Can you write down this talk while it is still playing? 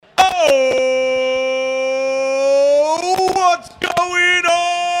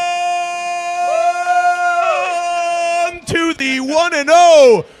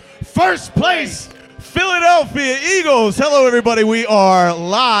1-0. First place, Philadelphia Eagles. Hello, everybody. We are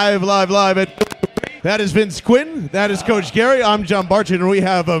live. That is Vince Quinn. That is Coach Gary. I'm John Barchin, and we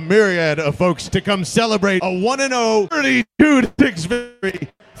have a myriad of folks to come celebrate a 1-0, 32-6 victory.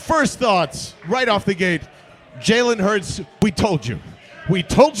 First thoughts, right off the gate. Jalen Hurts, we told you. We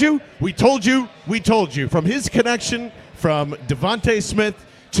told you. From his connection from Devontae Smith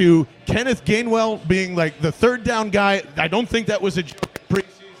to Kenneth Gainwell being like the third down guy, I don't think that was a joke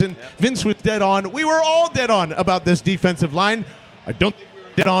preseason. Vince was dead on. We were all dead on about this defensive line. I don't think we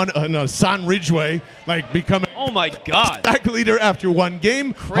were dead on Hassan Ridgeway, like becoming sack leader after one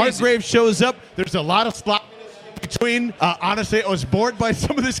game. Crazy. Hargrave shows up. There's a lot of slot between. Honestly, I was bored by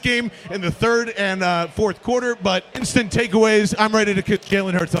some of this game in the third and fourth quarter, but instant takeaways. I'm ready to kick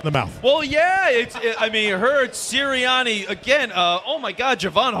Jalen Hurts on the mouth. Well, yeah, Hurts, Sirianni, again,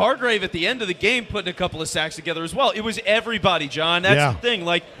 Javon Hargrave at the end of the game putting a couple of sacks together as well. It was everybody, John. That's the thing.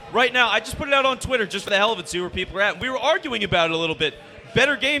 Like, right now, I just put it out on Twitter just for the hell of it, see where people are at. We were arguing about it a little bit.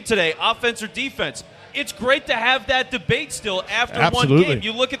 Better game today, offense or defense. It's great to have that debate still after one game.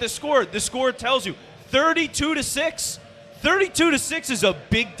 You look at the score. The score tells you 32-6. 32-6 is a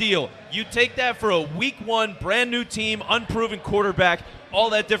big deal. You take that for a week one, brand new team, unproven quarterback, all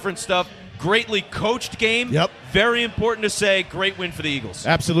that different stuff. Greatly coached game. Yep. Very important to say. Great win for the Eagles.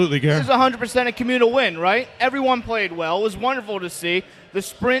 Absolutely, Gary. This is 100% a communal win, right? Everyone played well. It was wonderful to see. The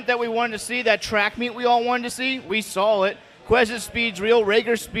sprint that we wanted to see, that track meet we all wanted to see, we saw it. Quez's speed's real.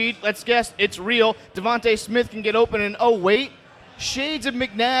 Rager's speed, let's guess, it's real. Devontae Smith can get open and, oh, wait. Shades of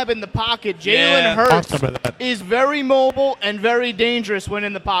McNabb in the pocket. Jalen Hurts is very mobile and very dangerous when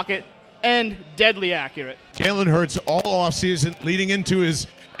in the pocket and deadly accurate. Jalen Hurts all offseason, leading into his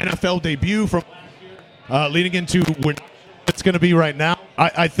NFL debut, from leading into where it's going to be right now.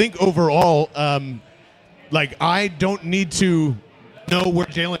 I think overall, I don't need to know where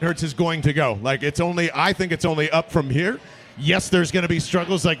Jalen Hurts is going to go. I think it's only up from here. Yes, there's going to be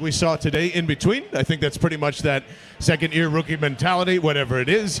struggles like we saw today in between. I think that's pretty much that second-year rookie mentality, whatever it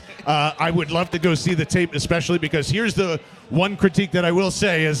is. I would love to go see the tape, especially because here's the one critique that I will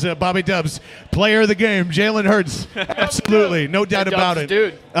say is Bobby Dubs, player of the game, Jalen Hurts. Absolutely, no doubt about it.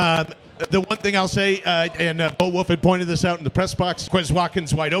 Dude. The one thing I'll say, and Bo Wolf had pointed this out in the press box, Quez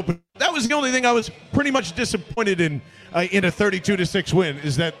Watkins wide open. That was the only thing I was pretty much disappointed in a 32-6 win,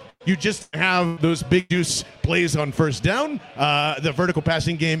 is that you just have those big juice plays on first down. The vertical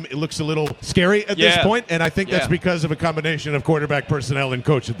passing game, it looks a little scary at this point, and I think that's because of a combination of quarterback personnel and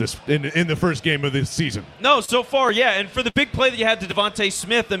coach at this in the first game of this season. No, so far, and for the big play that you had to Devontae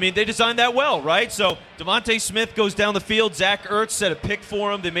Smith, they designed that well, right? So Devontae Smith goes down the field. Zach Ertz set a pick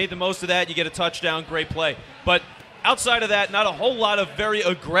for him. They made the most of that. You get a touchdown. Great play. But outside of that, not a whole lot of very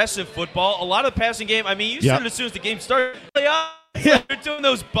aggressive football. A lot of passing game. You said it as soon as the game started. They're doing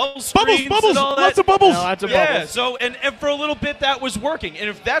those bubble screens and all that. Lots of bubbles. Lots of bubbles. So, and for a little bit that was working. And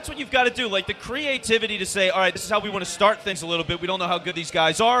if that's what you've got to do, like the creativity to say, all right, this is how we want to start things a little bit. We don't know how good these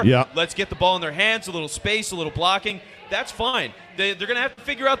guys are. Yeah. Let's get the ball in their hands, a little space, a little blocking. That's fine. They're going to have to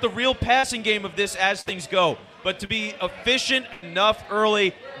figure out the real passing game of this as things go. But to be efficient enough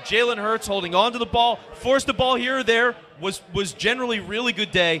early, Jalen Hurts holding on to the ball, forced the ball here or there, was generally really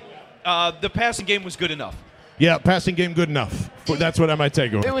good day. The passing game was good enough. Yeah, passing game good enough. That's what I might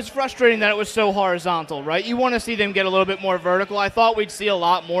take over. It was frustrating that it was so horizontal, right? You want to see them get a little bit more vertical. I thought we'd see a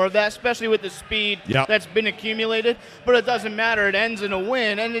lot more of that, especially with the speed that's been accumulated. But it doesn't matter. It ends in a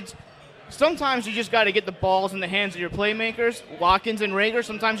win. And sometimes you just got to get the balls in the hands of your playmakers. Watkins and Rager,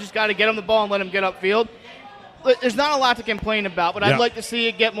 sometimes you just got to get them the ball and let them get upfield. There's not a lot to complain about, but I'd like to see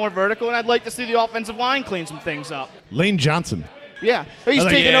it get more vertical, and I'd like to see the offensive line clean some things up. Lane Johnson. Yeah, he's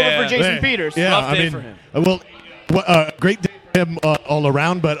taking over for Jason Peters. Yeah, rough day for him. Great day for him all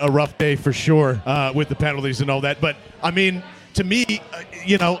around, but a rough day for sure with the penalties and all that. But, to me,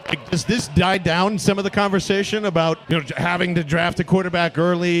 does this die down some of the conversation about, having to draft a quarterback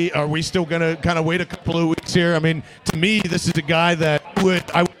early? Are we still going to kind of wait a couple of weeks here? To me, this is a guy that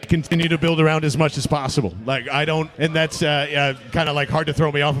I would continue to build around as much as possible. And that's kind of hard to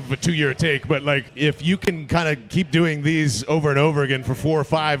throw me off of a 2-year take, but if you can kind of keep doing these over and over again for 4 or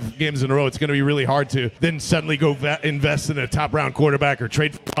 5 games in a row, it's going to be really hard to then suddenly go invest in a top round quarterback or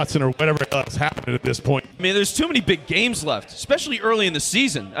trade for Watson or whatever else happening at this point. There's too many big games left, especially early in the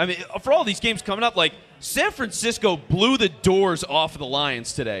season. For all these games coming up, San Francisco blew the doors off of the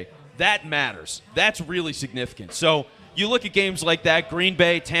Lions today. That matters. That's really significant. So you look at games like that, Green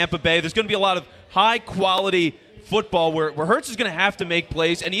Bay, Tampa Bay, there's going to be a lot of high-quality football where Hurts is going to have to make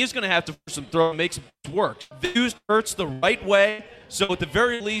plays, and he is going to have to force some throw and make some work. They used Hurts the right way, so at the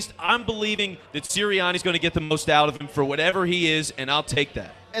very least, I'm believing that Sirianni's going to get the most out of him for whatever he is, and I'll take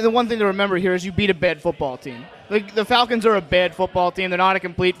that. And the one thing to remember here is you beat a bad football team. The Falcons are a bad football team. They're not a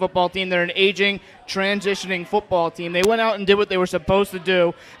complete football team. They're an aging, transitioning football team. They went out and did what they were supposed to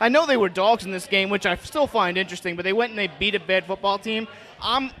do. I know they were dogs in this game, which I still find interesting, but they went and they beat a bad football team.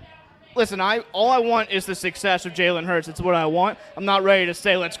 Listen, all I want is the success of Jalen Hurts. It's what I want. I'm not ready to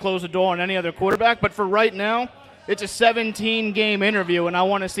say let's close the door on any other quarterback, but for right now, it's a 17-game interview, and I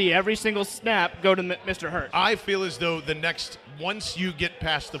want to see every single snap go to Mr. Hurts. I feel as though once you get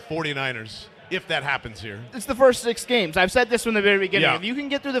past the 49ers, if that happens here. It's the first 6 games. I've said this from the very beginning. Yeah. If you can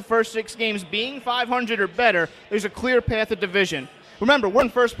get through the first 6 games being 500 or better, there's a clear path to division. Remember, we're in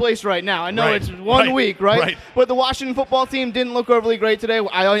first place right now. I know it's one week, right? But the Washington football team didn't look overly great today.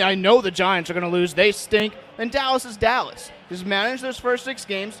 I know the Giants are going to lose. They stink. And Dallas is Dallas. Just manage those first 6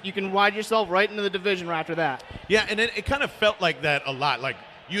 games. You can ride yourself right into the division after that. Yeah, and it kind of felt like that a lot. Like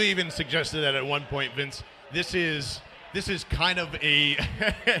you even suggested that at one point, Vince. This is kind of a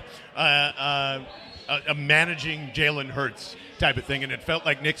managing Jalen Hurts type of thing, and it felt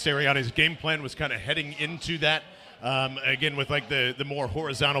like Nick Sirianni's game plan was kind of heading into that. Again, with like the more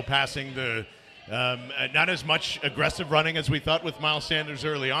horizontal passing, not as much aggressive running as we thought with Miles Sanders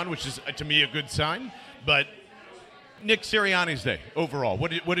early on, which is to me a good sign. But Nick Sirianni's day overall,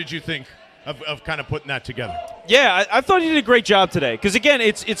 what did you think of kind of putting that together? Yeah, I thought he did a great job today. Because, again,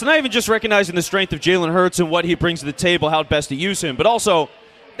 it's not even just recognizing the strength of Jalen Hurts and what he brings to the table, how best to use him, but also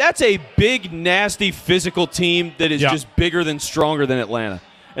that's a big, nasty, physical team that is just bigger than stronger than Atlanta.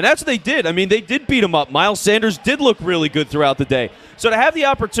 And that's what they did. I mean, they did beat him up. Miles Sanders did look really good throughout the day. So to have the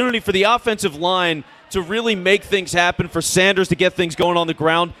opportunity for the offensive line to really make things happen, for Sanders to get things going on the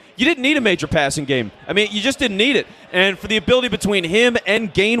ground, you didn't need a major passing game. I mean, you just didn't need it. And for the ability between him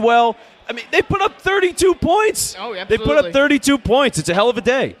and Gainwell, I mean, they put up 32 points. Oh, absolutely. They put up 32 points. It's a hell of a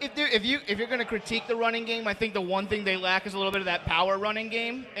day. If you're going to critique the running game, I think the one thing they lack is a little bit of that power running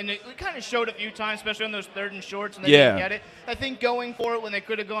game. And it kind of showed a few times, especially on those 3rd and shorts, and they didn't get it. I think going for it when they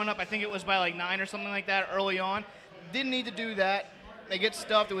could have gone up, I think it was by like 9 or something like that early on. Didn't need to do that. They get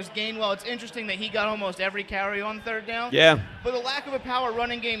stuffed. It was Gainwell. It's interesting that he got almost every carry on 3rd down. Yeah. But the lack of a power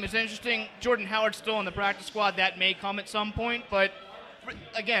running game is interesting. Jordan Howard's still on the practice squad. That may come at some point, but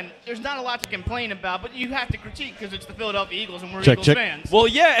again, there's not a lot to complain about, but you have to critique because it's the Philadelphia Eagles and we're Eagles fans. Well,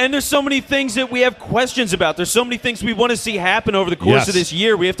 yeah, and there's so many things that we have questions about. There's so many things we want to see happen over the course of this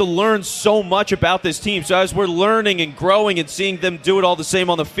year. We have to learn so much about this team. So as we're learning and growing and seeing them do it all the same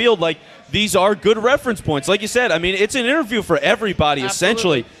on the field, like, these are good reference points. Like you said, I mean, it's an interview for everybody,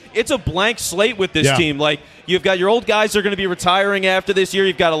 essentially. It's a blank slate with this team. Like, you've got your old guys that are going to be retiring after this year.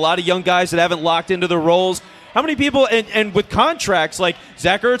 You've got a lot of young guys that haven't locked into their roles. How many people, and with contracts, like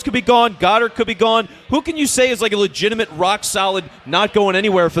Zach Ertz could be gone, Goddard could be gone. Who can you say is like a legitimate, rock-solid, not going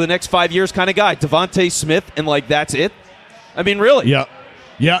anywhere for the next 5 years kind of guy? Devontae Smith, and like that's it? I mean, really? Yeah.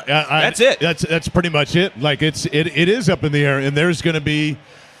 That's it. That's pretty much it. Like it is up in the air, and there's going to be,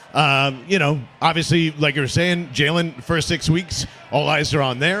 obviously, like you were saying, Jalen, first 6 weeks, all eyes are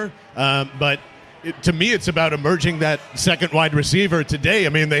on there. But to me, it's about emerging that second wide receiver today. I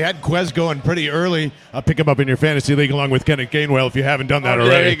mean, they had Quez going pretty early. I'll pick him up in your fantasy league along with Kenneth Gainwell if you haven't done that already.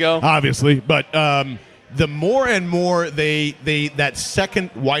 There you go. Obviously. But the more and more that second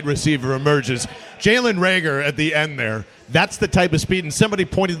wide receiver emerges, Jalen Reagor at the end there, that's the type of speed. And somebody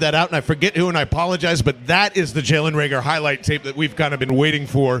pointed that out, and I forget who, and I apologize, but that is the Jalen Reagor highlight tape that we've kind of been waiting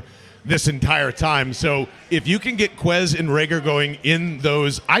for this entire time. So if you can get Quez and Reagor going in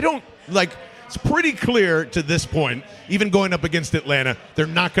those, it's pretty clear to this point, even going up against Atlanta, they're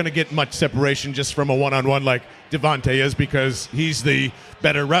not going to get much separation just from a one-on-one like Devontae is because he's the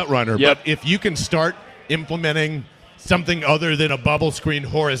better route runner. Yep. But if you can start implementing something other than a bubble screen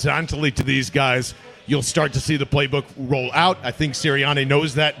horizontally to these guys, you'll start to see the playbook roll out. I think Sirianni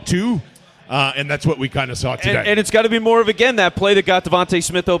knows that too. And that's what we kind of saw today. And it's got to be more of, again, that play that got Devontae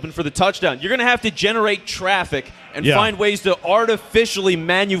Smith open for the touchdown. You're going to have to generate traffic and find ways to artificially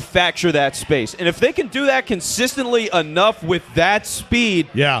manufacture that space. And if they can do that consistently enough with that speed,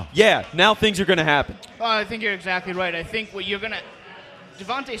 now things are going to happen. Well, I think you're exactly right. I think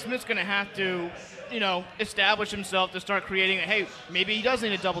Devontae Smith's going to have to, establish himself to start creating hey, maybe he does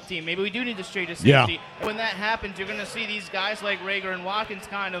need a double team. Maybe we do need to straight a safety. Yeah. When that happens, you're going to see these guys like Reagor and Watkins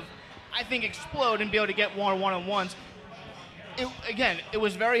kind of, I think, explode and be able to get more one-on-ones. It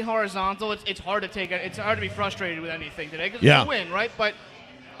was very horizontal. It's hard to take it. It's hard to be frustrated with anything today because it's a win, right? But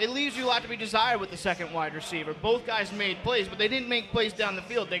it leaves you a lot to be desired with the second wide receiver. Both guys made plays, but they didn't make plays down the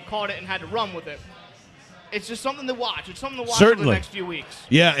field. They caught it and had to run with it. it's just something to watch. It's something to watch Certainly. over the next few weeks.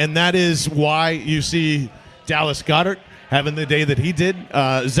 Yeah, and that is why you see Dallas Goedert having the day that he did.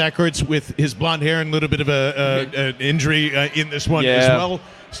 Zach Ertz with his blonde hair and a little bit of an injury in this one as well.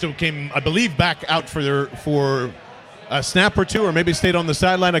 Still came, I believe, back out for a snap or two, or maybe stayed on the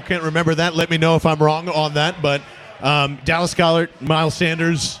sideline. I can't remember that. Let me know if I'm wrong on that. But Dallas Goedert, Miles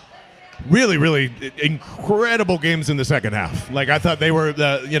Sanders, really, really incredible games in the second half. Like, I thought they were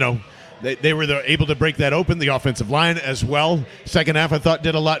They were able to break that open. The offensive line as well. Second half, I thought,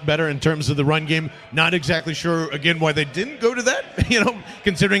 did a lot better in terms of the run game. Not exactly sure, again, why they didn't go to that,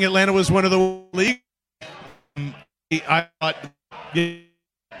 considering Atlanta was one of the league. I thought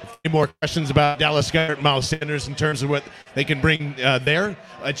more questions about Dallas Goedert and Miles Sanders in terms of what they can bring there.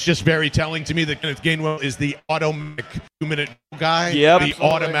 It's just very telling to me that Kenneth Gainwell is the automatic 2-minute guy, the absolutely.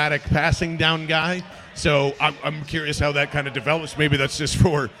 automatic passing down guy. So I'm curious how that kind of develops. Maybe that's just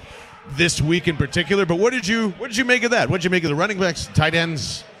for this week in particular, but what did you make of that? What did you make of the running backs, tight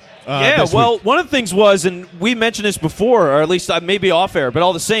ends? One of the things was, and we mentioned this before, or at least maybe off air, but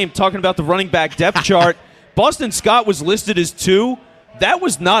all the same, talking about the running back depth chart, Boston Scott was listed as 2. That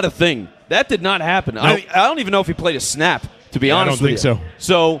was not a thing. That did not happen. Nope. I don't even know if he played a snap, to be honest with you. I don't think so.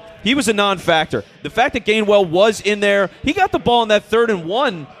 So he was a non-factor. The fact that Gainwell was in there, he got the ball in that 3rd and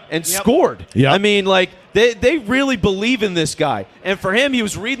 1 and scored. Yep. I mean, they really believe in this guy. And for him, he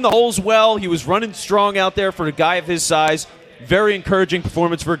was reading the holes well. He was running strong out there for a guy of his size. Very encouraging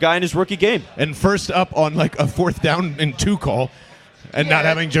performance for a guy in his rookie game. And first up on a 4th down and 2 call, and not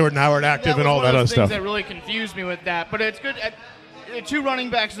having Jordan Howard active and all that other stuff. That really confused me with that, but it's good. 2 running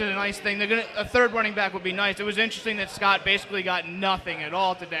backs is a nice thing. A 3rd running back would be nice. It was interesting that Scott basically got nothing at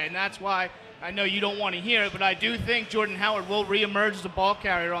all today, and that's why I know you don't want to hear it, but I do think Jordan Howard will reemerge as a ball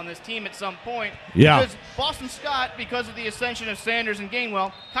carrier on this team at some point. Yeah. Because Boston Scott, because of the ascension of Sanders and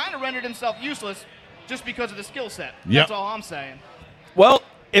Gainwell, kind of rendered himself useless just because of the skill set. Yep. That's all I'm saying. Well,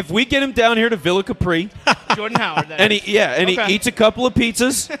 if we get him down here to Villa Capri, Jordan Howard, he eats a couple of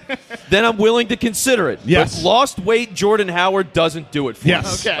pizzas, then I'm willing to consider it. Yes. But lost weight Jordan Howard doesn't do it for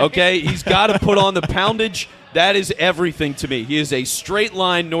Yes. us. Okay? He's got to put on the poundage. That is everything to me. He is a straight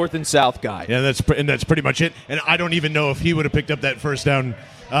line north and south guy. Yeah, that's pretty much it. And I don't even know if he would have picked up that first down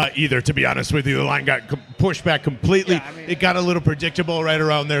either, to be honest with you. The line got pushed back completely. Yeah, it got a little predictable right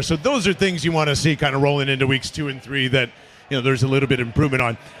around there. So those are things you want to see kind of rolling into weeks 2 and 3 that there's a little bit of improvement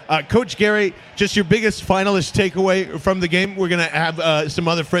on. Coach Gary, just your biggest finalist takeaway from the game. We're going to have some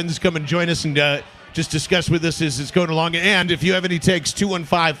other friends come and join us and just discuss with us as it's going along. And if you have any takes,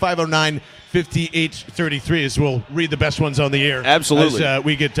 215-509-5833 as we'll read the best ones on the air. Absolutely. As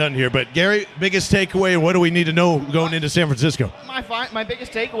we get done here. But Gary, biggest takeaway, what do we need to know going into San Francisco? My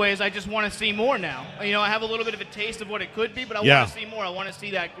biggest takeaway is I just want to see more now. I have a little bit of a taste of what it could be, but I want to see more. I want to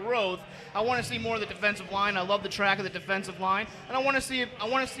see that growth. I want to see more of the defensive line. I love the track of the defensive line, and I want to see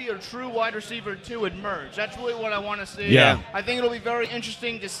a true wide receiver 2 emerge. That's really what I want to see. Yeah. I think it'll be very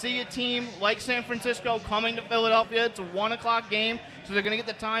interesting to see a team like San Francisco coming to Philadelphia. It's a 1:00 game, so they're going to get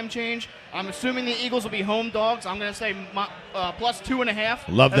the time change. I'm assuming the Eagles will be home dogs. I'm going to say plus 2.5.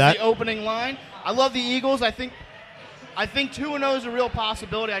 Love as that. the opening line. I love the Eagles. I think 2-0 is a real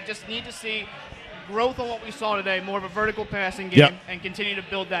possibility. I just need to see growth on what we saw today, more of a vertical passing game, and continue to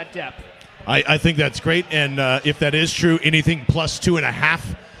build that depth. I think that's great, and if that is true, anything plus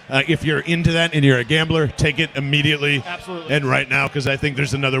 2.5, if you're into that and you're a gambler, take it immediately. Absolutely. And right now, because I think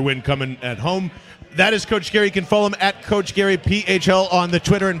there's another win coming at home. That is Coach Gary. You can follow him at Coach Gary PHL on the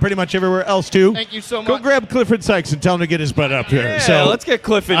Twitter and pretty much everywhere else, too. Thank you so much. Go grab Clifford Sykes and tell him to get his butt up here. Yeah, So let's get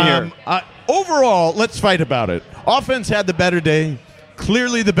Cliff in here. Overall, let's fight about it. Offense had the better day,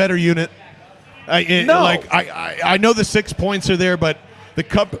 clearly the better unit. I know the 6 points are there, but the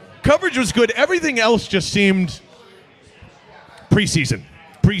coverage was good. Everything else just seemed preseason,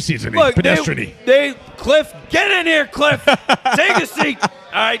 Look, pedestrian-y. Cliff, get in here, Cliff. Take a seat. All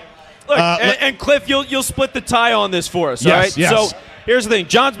right. Look, and Cliff, you'll split the tie on this for us. Yes, all right. yes. So here's the thing.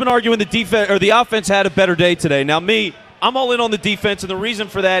 John's been arguing the defense or the offense had a better day today. Now I'm all in on the defense, and the reason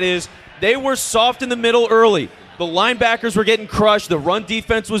for that is they were soft in the middle early. The linebackers were getting crushed. The run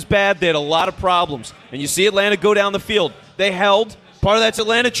defense was bad. They had a lot of problems. And you see Atlanta go down the field. They held. Part of that's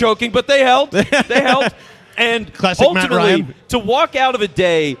Atlanta choking, but they held. They held. And Classic ultimately, to walk out of a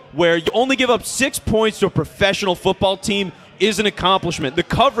day where you only give up 6 points to a professional football team is an accomplishment. The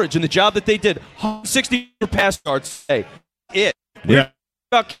coverage and the job that they did, 60 pass yards today. We talked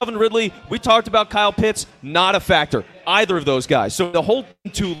about Calvin Ridley. We talked about Kyle Pitts. Not a factor. Either of those guys. So the whole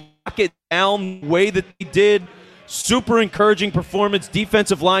team to lock it down the way that they did, super encouraging performance.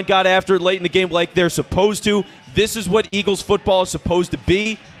 Defensive line got after it late in the game like they're supposed to. This is what Eagles football is supposed to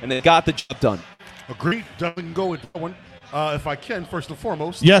be, and they got the job done. Agreed. Definitely can go with that one. If I can, first and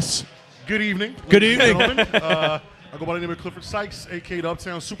foremost. Yes. Good evening. Good ladies and evening. gentlemen. I go by the name of Clifford Sykes, a.k.a. the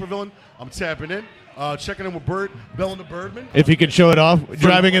Uptown Supervillain. I'm tapping in. Checking in with Bell and the Birdman. If you could show it off.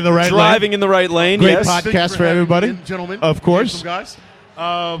 Driving in the right lane. Driving in the right lane, Great yes. podcast for having everybody. me in, gentlemen. Of course. Handsome guys.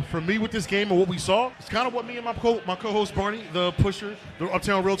 For me with this game and what we saw, it's kind of what me and my co-host Barney, the pusher, the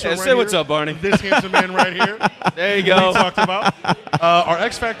Uptown Realtor Yeah, right say what's here, up, Barney. This handsome man right here. There you We go. talked about. Our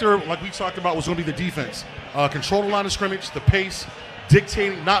X factor, like we talked about, was going to be the defense. Control the line of scrimmage, the pace,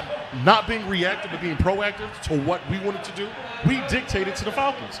 dictating, not being reactive, but being proactive to what we wanted to do. We dictated to the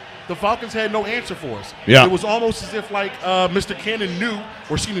Falcons. The Falcons had no answer for us. Yeah. It was almost as if like Mr. Gannon knew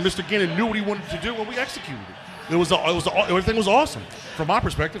what he wanted to do, and we executed it. Everything was awesome from my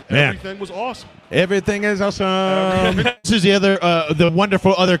perspective. Man. Everything was awesome. Everything is awesome. This is the other, the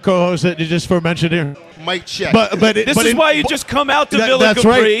wonderful other co-host that you just mentioned here. Mike check. This is why you just come out to Villa that's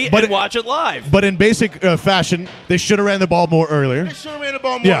Capri right, but and watch it live. But in basic fashion, they should have ran the ball more earlier. They should have ran the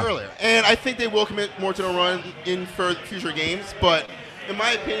ball more earlier. And I think they will commit more to the run in for future games. But in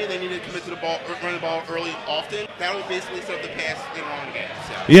my opinion, they need to commit to the ball, run the ball early often. That will basically set up the pass in wrong games.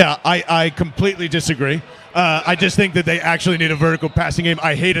 So. Yeah, I completely disagree. I just think that they actually need a vertical passing game.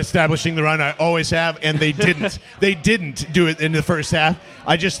 I hate establishing the run. I always have, and they didn't. They didn't do it in the first half.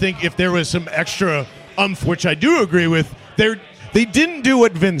 I just think if there was some extra which I do agree with, they didn't do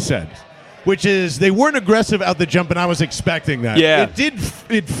what Vin said, which is they weren't aggressive out the jump, and I was expecting that. Yeah.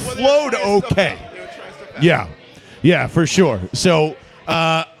 It flowed okay. Yeah, for sure. So,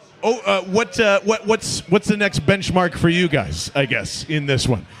 what's the next benchmark for you guys? I guess in this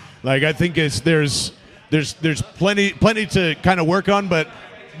one, like I think there's plenty to kind of work on, but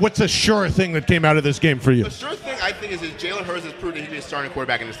what's a sure thing that came out of this game for you? The sure thing I think is that Jalen Hurts has proved that he can be a starting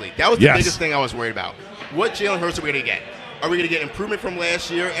quarterback in this league. That was the biggest thing I was worried about. What Jalen Hurts are we going to get? Are we going to get improvement from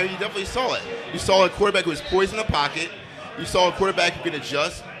last year? And you definitely saw it. You saw a quarterback who was poised in the pocket. You saw a quarterback who can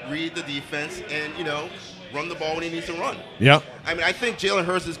adjust, read the defense, and run the ball when he needs to run. Yeah. I mean, I think Jalen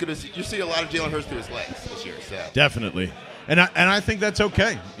Hurts is going to. You see a lot of Jalen Hurts through his legs this year. So. Definitely, and I think that's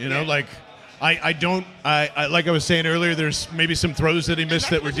okay. Like. I like I was saying earlier, there's maybe some throws that he missed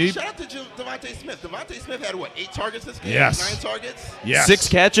that were deep. Shout out to Devontae Smith. Devontae Smith had, 8 targets this game? Yes. 9 targets? Yes. 6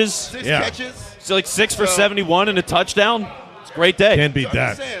 catches. 6 catches. So like 6 for 71 and a touchdown. It's a great day. Can't beat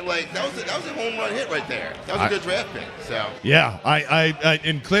that. I'm just saying, that was a home run hit right there. That was a good draft pick. So. Yeah, I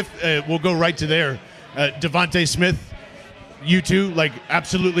and Cliff, we'll go right to there. Devontae Smith, you two,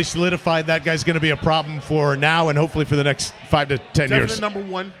 absolutely solidified that guy's going to be a problem for now and hopefully for the next 5 to 10 years. Definitely number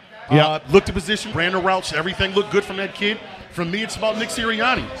one. Yeah. Looked at position, ran the routes, everything looked good from that kid. From me, it's about Nick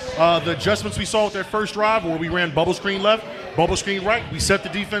Sirianni. The adjustments we saw with that first drive where we ran bubble screen left, bubble screen right, we set the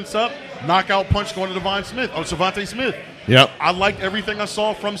defense up, knockout punch going to Devontae Smith. Yep. I liked everything I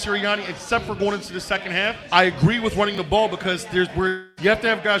saw from Sirianni except for going into the second half. I agree with running the ball because you have to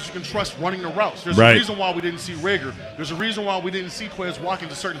have guys you can trust running the routes. There's a reason why we didn't see Rager. There's a reason why we didn't see players walk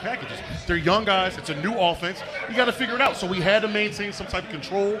into certain packages. They're young guys. It's a new offense. You got to figure it out. So we had to maintain some type of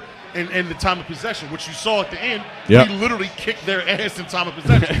control and the time of possession, which you saw at the end. Yep. We literally kicked their ass in time of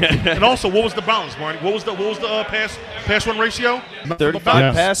possession. And also, what was the balance, Barney? What was the pass run ratio?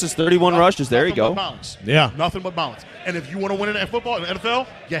 35 passes, 31 rushes. There you go. Balance. Yeah. Nothing but balance. And if you want to win in football, in the NFL,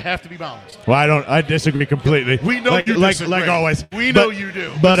 you have to be balanced. Well, I disagree completely. We know you disagree. Like always. We know you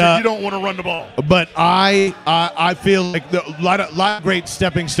do. But you don't want to run the ball. But I feel like a lot of great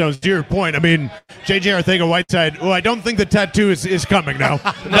stepping stones. To your point, I mean, J.J. Arcega-Whiteside. Oh, I don't think the tattoo is coming now.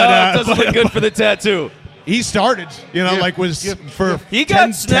 It doesn't look good for the tattoo. He started, he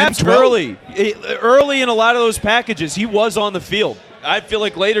got snaps early. Early in a lot of those packages, he was on the field. I feel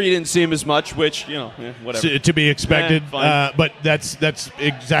like later you didn't see him as much, which, whatever. To be expected. But that's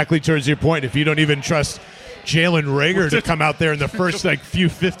exactly towards your point. If you don't even trust Jalen Rager to come out there in the first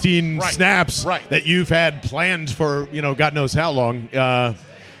 15 snaps that you've had planned for, God knows how long,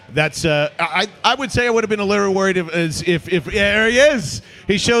 that's I would say I would have been a little worried if there he is.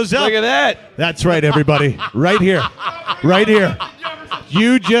 He shows up. Look at that. That's right, everybody. Right here.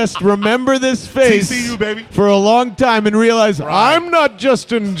 You just remember this face TCU, baby. for a long time and realize I'm not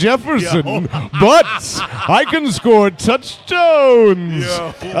Justin Jefferson, but I can score touchdowns.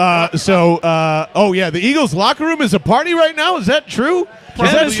 The Eagles locker room is a party right now. Is that true?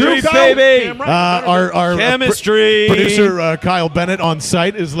 Chemistry, is that true, baby. Our Chemistry. Producer Kyle Bennett on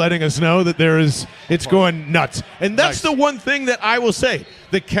site is letting us know that it's going nuts. And that's the one thing that I will say.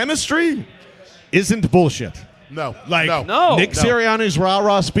 The chemistry isn't bullshit. No. Nick Sirianni's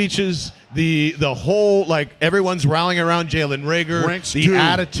rah-rah speeches, the whole, everyone's rallying around Jalen Rager,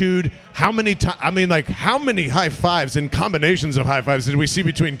 attitude. How many how many high fives and combinations of high fives did we see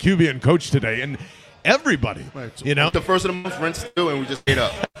between QB and coach today? And everybody. You know, the first of the month rent's due, and we just paid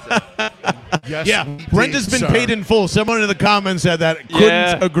up. Yes, yeah, we rent did, has been sir. paid in full. Someone in the comments said that.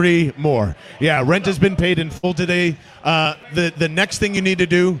 Couldn't agree more. Yeah, rent has been paid in full today. The next thing you need to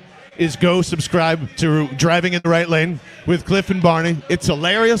do is go subscribe to Driving in the Right Lane with Cliff and Barney. It's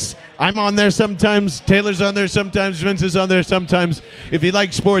hilarious. I'm on there sometimes. Taylor's on there sometimes. Vince is on there sometimes. If you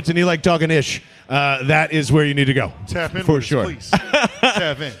like sports and you like talking ish, that is where you need to go. Tap in for with us, sure. please.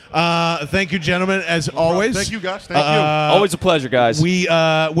 Tap in. Thank you, gentlemen, as always. Thank you, guys. Thank you. Always a pleasure, guys. We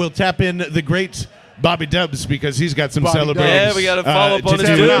will tap in the great Bobby Dubs because he's got some Bobby celebrations. Yeah, we got to follow up on to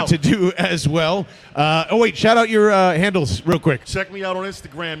his do, too. to do as well. Wait, shout out your handles real quick. Check me out on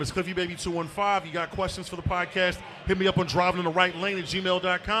Instagram. It's CliffyBaby215. You got questions for the podcast, hit me up on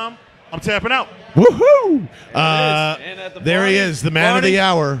drivingintherightlane@gmail.com. I'm tapping out. Woohoo! There he is, the man of the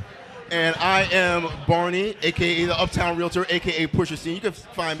hour. And I am Barney, a.k.a. the Uptown Realtor, a.k.a. Pusher Steen. You can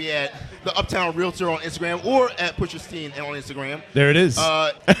find me at the Uptown Realtor on Instagram or at Pusher Steen on Instagram. There it is.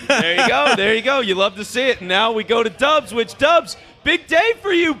 There you go. There you go. You love to see it. And now we go to Dubs, which Dubs, big day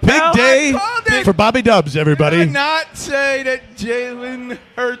for you, pal. Big day for Bobby Dubs, everybody. Did I not say that Jalen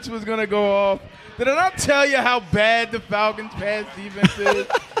Hurts was going to go off? Did I not tell you how bad the Falcons' pass defense is?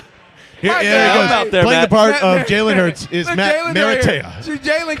 Here he goes. Out there, Playing Matt. the part of Jalen Hurts is Look, Matt Jalen right here. Maratea. See,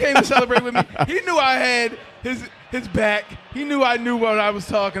 Jalen came to celebrate with me. He knew I had his back. He knew I knew what I was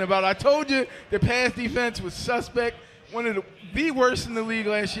talking about. I told you the pass defense was suspect. One of the worst in the league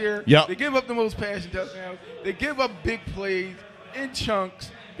last year. Yep. They give up the most passing touchdowns. They give up big plays in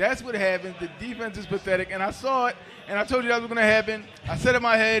chunks. That's what happens. The defense is pathetic, and I saw it, and I told you that was going to happen. I said in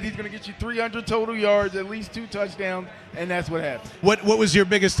my head, he's going to get you 300 total yards, at least 2 touchdowns, and that's what happened. What was your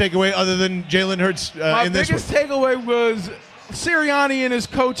biggest takeaway other than Jalen Hurts My in this biggest one? takeaway was Sirianni and his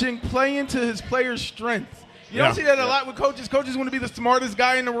coaching play into his players' strengths. You don't see that a lot with coaches. Coaches want to be the smartest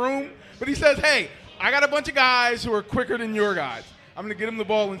guy in the room, but he says, hey, I got a bunch of guys who are quicker than your guys. I'm going to get them the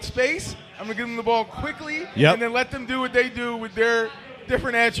ball in space. I'm going to get them the ball quickly, and then let them do what they do with their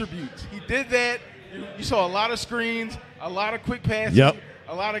different attributes. He did that. You saw a lot of screens, a lot of quick passes,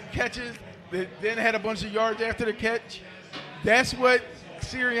 a lot of catches that then had a bunch of yards after the catch. That's what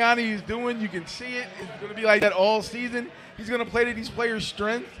Sirianni is doing. You can see it. It's going to be like that all season. He's going to play to these players'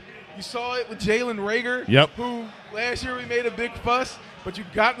 strengths. You saw it with Jalen Reagor, who last year we made a big fuss, but you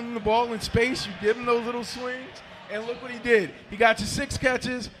got him the ball in space. You give him those little swings, and look what he did. He got you 6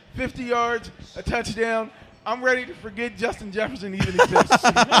 catches, 50 yards, a touchdown. I'm ready to forget Justin Jefferson even exists.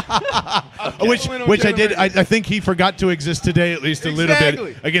 which I did. I think he forgot to exist today, at least a little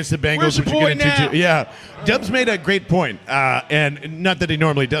bit against the Bengals. Where's your boy now? Yeah, Dubs made a great point, and not that he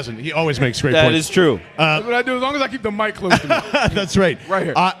normally doesn't. He always makes great That points. is true. That's what I do as long as I keep the mic close to me. That's right. Right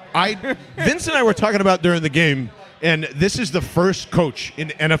here. Vince and I were talking about during the game, and this is the first coach in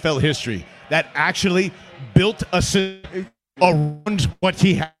NFL history that actually built a system around what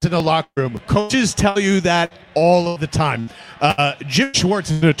he has in the locker room. Coaches tell you that all of the time. Jim Schwartz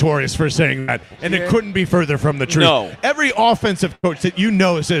is notorious for saying that, and it couldn't be further from the truth. No. Every offensive coach that you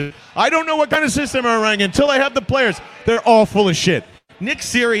know says, I don't know what kind of system I'm running until I have the players. They're all full of shit. Nick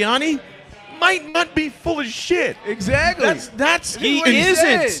Sirianni might not be full of shit. Exactly. That's He what he isn't.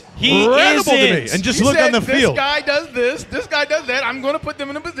 said. He incredible to me. isn't. And just He look said, on the field. This guy does this guy does that. I'm going to put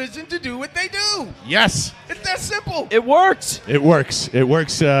them in a position to do what they do. Yes. It's that simple. It worked. It works. It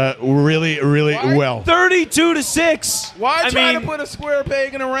works really, really Why? well. 32-6. Why I try mean, to put a square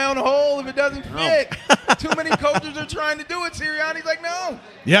peg in a round hole if it doesn't fit? Too many coaches are trying to do it. Sirianni's like, no.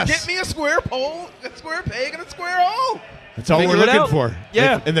 Yes. Get me a square pole, a square peg, and a square hole. That's all Figure we're it looking out. for.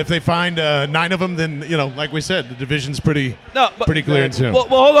 Yeah. And if they find 9 of them, then, like we said, the division's pretty clear and soon. Well,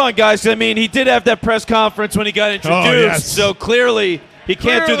 hold on, guys. I mean, he did have that press conference when he got introduced, yes. so clearly he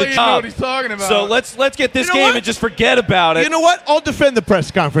can't do Clearly the you know job. what he's talking about. So let's get this You know game what? and just forget about it. You know what? I'll defend the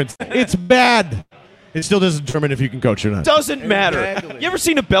press conference. It's bad. It still doesn't determine if you can coach or not. Doesn't matter. Exactly. You ever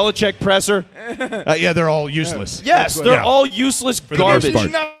seen a Belichick presser? Yeah, they're all useless. Yes, they're Yeah. all useless the most garbage.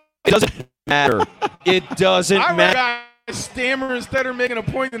 part. No, It doesn't matter. It doesn't I matter. rather a guy stammer instead of making a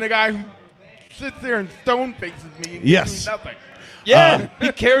point than a guy who sits there and stone faces me and Yes. gives me nothing. Yeah,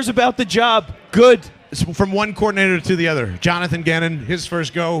 he cares about the job. Good. From one coordinator to the other. Jonathan Gannon, his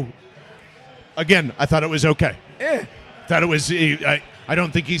first go. Again, I thought it was okay. Yeah. Thought it was. I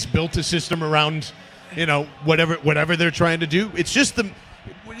don't think he's built a system around, whatever they're trying to do. It's just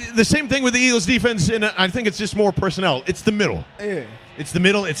the same thing with the Eagles defense, and I think it's just more personnel. It's the middle. Yeah. It's the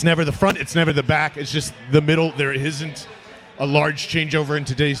middle. It's never the front. It's never the back. It's just the middle. There isn't a large changeover in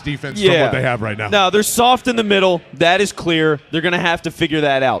today's defense from what they have right now. No, they're soft in the middle. That is clear. They're going to have to figure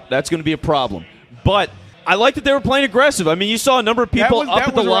that out. That's going to be a problem. But I like that they were playing aggressive. I mean, you saw a number of people up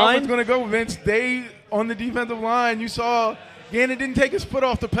at the line. That was going to go, Vince. They, on the defensive line, you saw Gannon didn't take his foot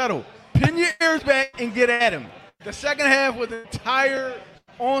off the pedal. Pin your ears back and get at him. The second half was an entire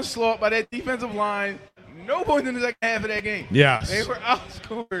onslaught by that defensive line. No points in the second half of that game. Yes. They were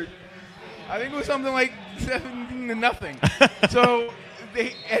outscored. I think it was something like 17-0. So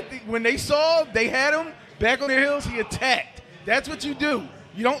when they saw they had him back on their heels, he attacked. That's what you do.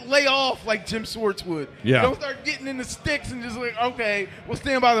 You don't lay off like Jim Swartz would. Yeah. You don't start getting in the sticks and just like, okay, we'll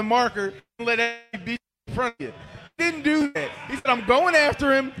stand by the marker and let that beat in front of you. He didn't do that. He said, I'm going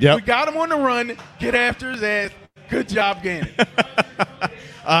after him. Yep. We got him on the run. Get after his ass. Good job, Gannon.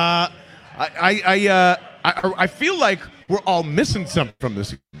 I feel like we're all missing something from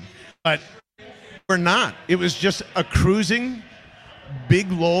this, but we're not. It was just a cruising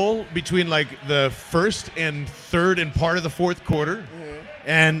big lull between like the first and third and part of the fourth quarter,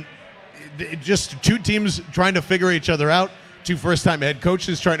 and just two teams trying to figure each other out. Two first-time head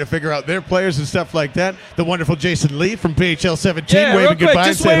coaches trying to figure out their players and stuff like that. The wonderful Jason Lee from PHL 17 waving goodbye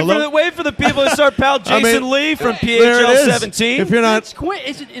and say hello. Wait for the people to start, pal. Jason Lee from PHL 17. If you're not, Vince Quinn.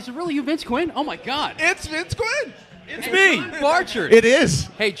 Is it really you, Vince Quinn? Oh my God! It's Vince Quinn. It's me, Barchard. It is.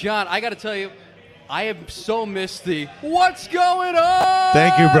 Hey, John, I got to tell you, I have so missed the "What's going on?"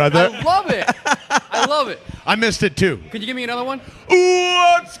 Thank you, brother. I love it. I love it. I missed it too. Could you give me another one?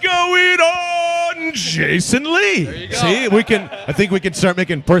 What's going on, Jason Lee? There you go. See, I think we can start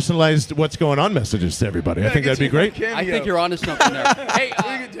making personalized "What's going on" messages to everybody. I think that'd be great. I think you're onto something there. Hey,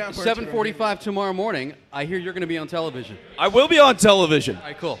 7:45 tomorrow morning. I hear you're going to be on television. I will be on television. All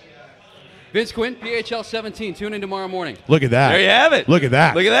right, cool. Vince Quinn, PHL 17. Tune in tomorrow morning. Look at that. There you have it. Look at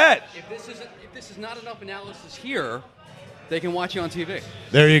that. Look at that. If this is not enough analysis here, they can watch you on TV.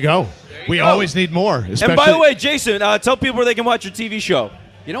 There you go. We always need more. And by the way, Jason, tell people where they can watch your TV show.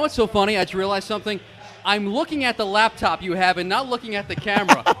 You know what's so funny? I just realized something. I'm looking at the laptop you have and not looking at the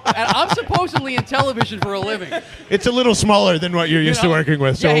camera. And I'm supposedly in television for a living. it's a little smaller than what you're used to working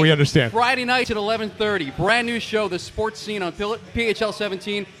with, so we understand. Friday nights at 11:30, brand new show, The Sports Scene on PHL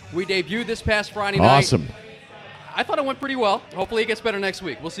 17. We debuted this past Friday night. Awesome. I thought it went pretty well. Hopefully it gets better next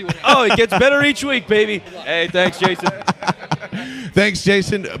week. We'll see what happens. Oh, it gets better each week, baby. Hey, thanks, Jason. Thanks,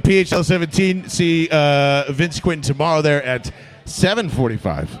 Jason. PHL 17. See Vince Quinn tomorrow there at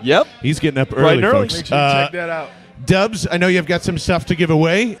 7:45. Yep. He's getting up early, folks. Make sure you check that out. Dubs, I know you've got some stuff to give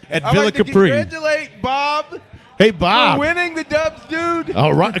away at I'd Villa like to Capri. congratulate Bob Hey, Bob. for winning the Dubs, dude.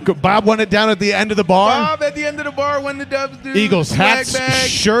 All right. Bob won it down at the end of the bar. Bob at the end of the bar won the Dubs, dude. Eagles Swag hats, bag,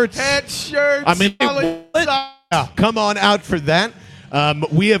 shirts. I mean, solid socks. Yeah, come on out for that.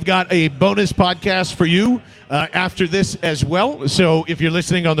 We have got a bonus podcast for you after this as well. So if you're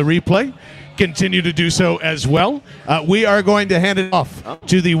listening on the replay, continue to do so as well. We are going to hand it off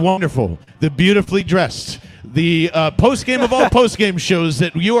to the wonderful, the beautifully dressed, the post-game of all post-game shows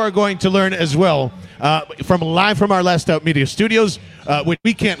that you are going to learn as well live from our Last Out Media Studios, which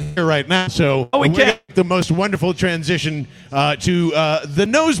we can't hear right now. So we can't. The most wonderful transition to the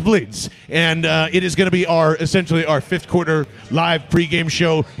nosebleeds, and it is going to be essentially our fifth quarter live pregame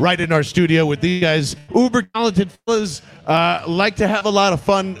show right in our studio with these guys, uber talented fellas, like to have a lot of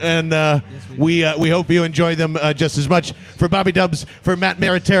fun, and we hope you enjoy them just as much. For Bobby Dubs, for Matt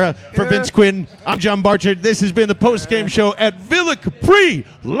Maritera, for Vince Quinn, I'm John Barchard. This has been the post-game show at Villa Capri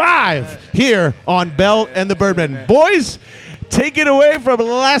live here on Bell and the Birdman. Boys, take it away from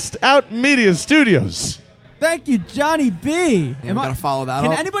Last Out Media Studios. Thank you, Johnny B. Yeah, gotta follow that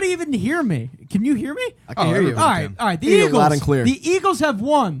Can up. anybody even hear me? Can you hear me? I can hear you. All right. The Hear you Eagles. loud and clear. The Eagles have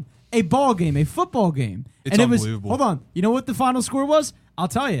won a ball game, a football game. It's and unbelievable. Hold on. You know what the final score was? I'll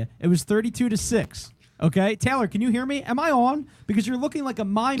tell you. It was 32-6. Okay, Taylor, can you hear me? Am I on? Because you're looking like a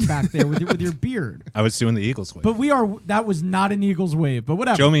mime back there with your beard. I was doing the Eagles wave. But that was not an Eagles wave, but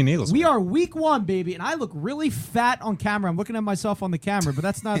whatever. Show me an Eagles We wave. are week 1, baby, and I look really fat on camera. I'm looking at myself on the camera, but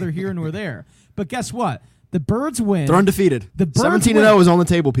that's neither here nor there. But guess what? The Birds win. They're undefeated. The Birds 17-0 win. is on the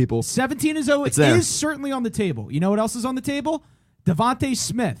table, people. 17-0 It's there. is certainly on the table. You know what else is on the table? Devontae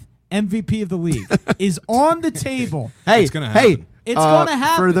Smith, MVP of the league, is on the table. Hey, It's gonna happen. It's going to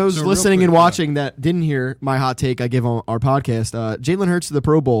happen. For those So real listening quick, and watching that didn't hear my hot take I give on our podcast, Jalen Hurts to the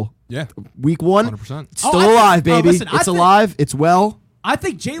Pro Bowl. Yeah. Week 1, 100%. it's still I think- alive, baby. listen, I it's think- alive. It's well. I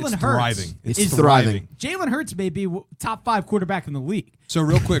think Jalen It's Hurts thriving. It's is thriving. Jalen Hurts may be top 5 quarterback in the league. So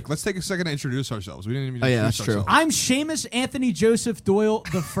real quick, let's take a second to introduce ourselves. We didn't even Oh, yeah, introduce that's true. ourselves. I'm Seamus Anthony Joseph Doyle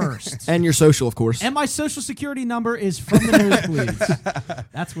the first. And your social, of course. And my social security number is from the nosebleeds.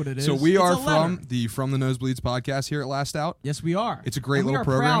 That's what it is. So we It's are a letter. from the Nosebleeds podcast here at Last Out. Yes, we are. It's a great And we little are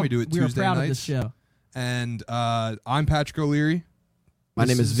program. proud- We do it we Tuesday are proud nights. of this show. And I'm Patrick O'Leary. My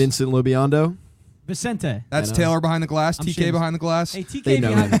name is Vincent Lobiondo. Vicente. That's Taylor behind the glass. I'm TK serious. behind the glass. Hey, TK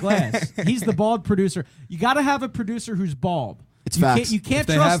behind the glass. He's the bald producer. You got to have a producer who's bald. It's you facts. Can't, you can't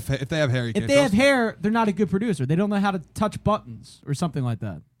if trust. if they have hair, you if can't they have trust them. hair, they're not a good producer. They don't know how to touch buttons or something like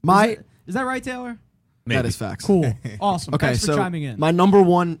that. Is that right, Taylor? Maybe. That is facts. Cool. Awesome. Okay, Thanks for so chiming in. my number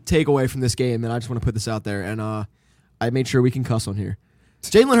one takeaway from this game, and I just want to put this out there, and I made sure we can cuss on here.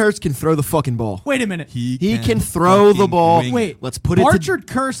 Jalen Hurts can throw the fucking ball. Wait a minute. He can throw the ball. Wait. Let's put it to... Barchard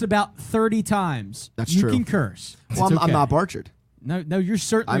cursed about 30 times. That's you true. You can curse. Well, I'm not Barchard. No, you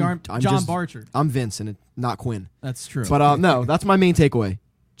certainly aren't John Barchard. I'm Vince, and not Quinn. That's true. But no, that's my main takeaway.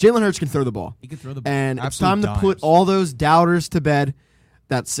 Jalen Hurts can throw the ball. He can throw the ball. And it's time to put all those doubters to bed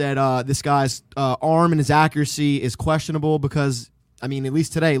that said this guy's arm and his accuracy is questionable because, I mean, at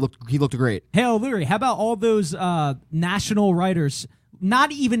least today he looked great. Hey, O'Leary, how about all those national writers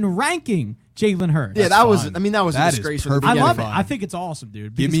not even ranking Jalen Hurts? Yeah, that was a disgrace. I love it. I think it's awesome,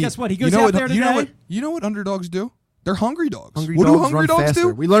 dude. Because guess what? He goes out there today. You know what underdogs do? They're hungry dogs. Hungry what dogs do hungry run dogs faster. do?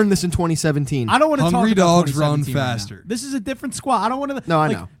 We learned this in 2017. I don't want to talk about hungry dogs run 2017 right faster. now. This is a different squad. I don't want to. No,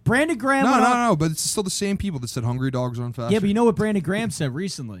 I know. Brandon Graham. No, but it's still the same people that said hungry dogs run faster. Yeah, but you know what Brandon Graham said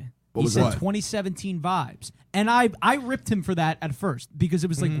recently? He said 2017 vibes. And I ripped him for that at first because it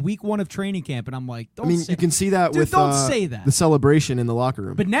was like week 1 of training camp, and I'm like, you can see that with don't say that. The celebration in the locker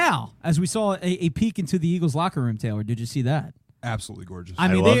room. But now, as we saw a peek into the Eagles locker room, Taylor, did you see that? Absolutely gorgeous. I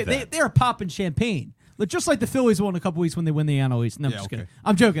mean, they're popping champagne. Just like the Phillies won a couple weeks when they win the NL East. No, I'm just kidding.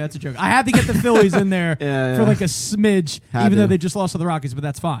 I'm joking. That's a joke. I had to get the Phillies in there for like a smidge, even though they just lost to the Rockies, but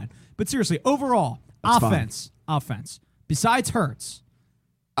that's fine. But seriously, overall, offense. Besides Hurts.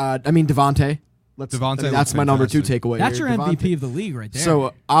 I mean, Devontae. That's my number 2 takeaway. That's here. your MVP of the league right there.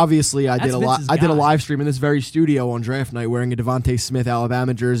 So obviously, I did a live stream in this very studio on draft night wearing a Devontae Smith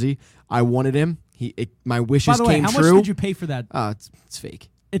Alabama jersey. I wanted him. My wishes came true. By the way, how much did you pay for that? It's fake.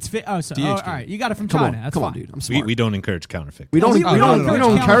 It's fit. Oh, all right. You got it from China. That's come fine. on, dude. I'm smart. We don't encourage counterfeit. We don't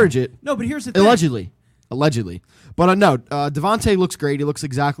encourage it. No, but here's the thing. Allegedly. But no, Devontae looks great. He looks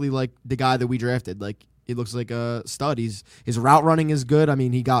exactly like the guy that we drafted. Like he looks like a stud. His route running is good. I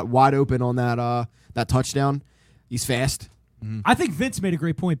mean, he got wide open on that touchdown. He's fast. I think Vince made a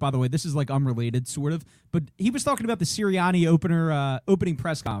great point, by the way. This is like unrelated, sort of. But he was talking about the Sirianni opening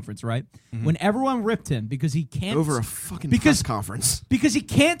press conference, right? When everyone ripped him because he can't... Over a fucking press conference. Because he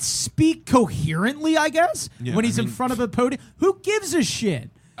can't speak coherently, I guess, when he's in front of a podium. Who gives a shit?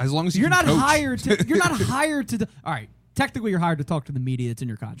 As long as you're not coach. hired to... You're not hired to... All right, technically you're hired to talk to the media that's in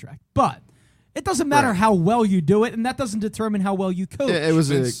your contract. But it doesn't matter how well you do it, and that doesn't determine how well you coach. It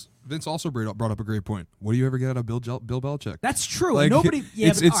was Vince also brought up a great point. What do you ever get out of Bill Belichick? That's true. Like, Nobody.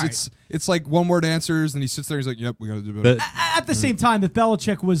 Yeah, it's like one word answers, and he sits there. He's like, "Yep, we got to do better." At the same time, if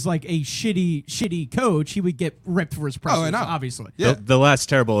Belichick was like a shitty coach, he would get ripped for his press. Obviously. Yeah. The last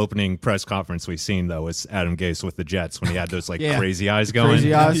terrible opening press conference we've seen though was Adam Gase with the Jets when he had those crazy eyes going.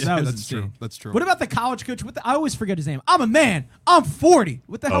 Crazy eyes. That's true. That's true. What about the college coach? I always forget his name. I'm a man. I'm 40.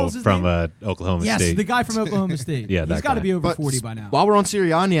 What the hell is his name? From Oklahoma State. Yes, the guy from Oklahoma State. Yeah, he's got to be over 40 by now. While we're on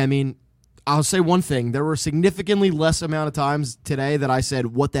Sirianni, I mean, I'll say one thing. There were significantly less amount of times today that I said,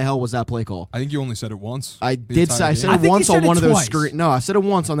 what the hell was that play call? I think you only said it once. I did say I said it once on one of those screens. No, I said it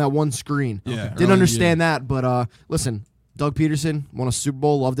once on that one screen. Yeah, didn't understand that, but listen, Doug Peterson won a Super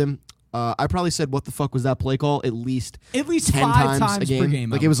Bowl, loved him. I probably said, what the fuck was that play call? At least 10 5 times a game. Per game.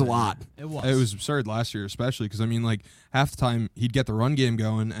 Like, it was a lot. It was absurd last year, especially because, I mean, like, half the time he'd get the run game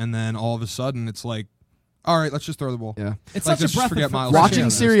going, and then all of a sudden it's like, all right, let's just throw the ball. Yeah, it's such a breath of fresh watching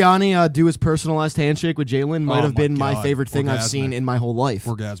Sirianni do his personalized handshake with Jalen might have been my favorite thing I've seen in my whole life.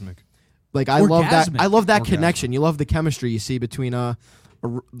 Orgasmic. Like I love that. I love that connection. You love the chemistry you see between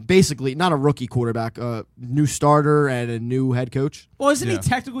basically not a rookie quarterback, a new starter and a new head coach. Well, isn't he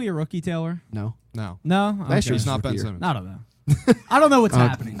technically a rookie, Taylor? No. Okay. He's not Ben Simmons. I don't know. I don't know what's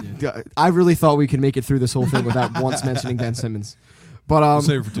happening, dude. I really thought we could make it through this whole thing without once mentioning Ben Simmons. But we'll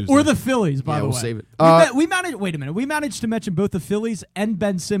save it for Tuesday. Or the Phillies, by the way. We'll save it. We managed. Wait a minute. We managed to mention both the Phillies and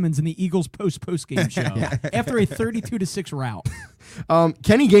Ben Simmons in the Eagles post-game show after a 32-6 rout.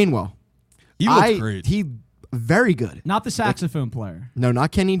 Kenny Gainwell. He looks great. He very good. Not the saxophone player. No,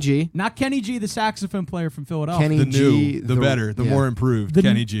 not Kenny G. Not Kenny G, the saxophone player from Philadelphia. Kenny G, the better, the more improved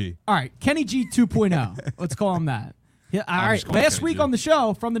Kenny G. All right, Kenny G 2.0. Let's call him that. Yeah, all right. Last week on the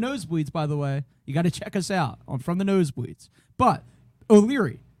show, From the Nosebleeds, by the way, you got to check us out on From the Nosebleeds. But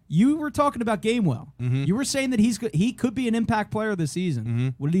O'Leary, you were talking about Gainwell. You were saying that he could be an impact player this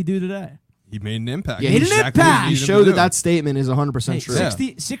season. What did he do today? He made an impact. Yeah, he made an impact. He showed that statement is 100%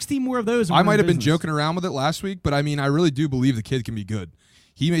 true. 60 more of those. I might have been joking around with it last week, but I mean, I really do believe the kid can be good.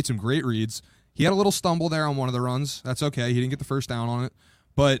 He made some great reads. He had a little stumble there on one of the runs. That's okay. He didn't get the first down on it.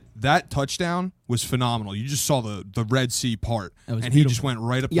 But that touchdown was phenomenal. You just saw the Red Sea part, and he just went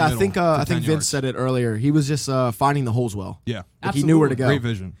right up the middle. I think Vince said it earlier. He was just finding the holes well. Yeah. Like he knew where to go. Great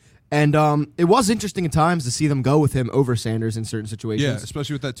vision. And it was interesting at times to see them go with him over Sanders in certain situations. Yeah,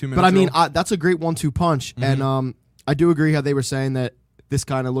 especially with that 2 minute. But I mean, that's a great 1-2 punch. And I do agree how they were saying that this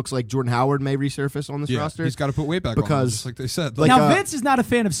kind of looks like Jordan Howard may resurface on this roster. He's got to put weight back on him, just like they said. Now, Vince is not a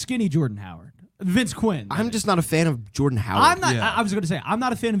fan of skinny Jordan Howard. Vince Quinn. I'm just not a fan of Jordan Howard. I'm not. I was going to say I'm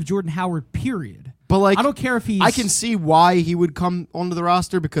not a fan of Jordan Howard. Period. But like, I don't care if he's. I can see why he would come onto the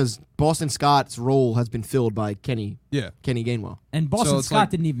roster because Boston Scott's role has been filled by Kenny Gainwell. And Boston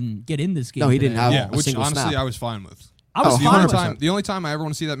Scott didn't even get in this game. No, he didn't have a which single honestly snap. I was fine with. I was fine with it. The only time I ever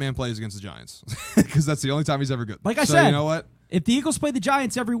want to see that man play is against the Giants because that's the only time he's ever good. Like I said, you know what? If the Eagles play the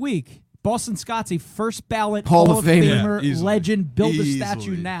Giants every week, Boston Scott's a first ballot Hall of Famer legend. Build a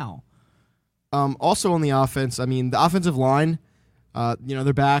statue now. Also on the offense, I mean, the offensive line,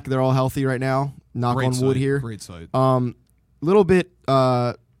 they're back. They're all healthy right now. Knock on wood here. Great sight. Little bit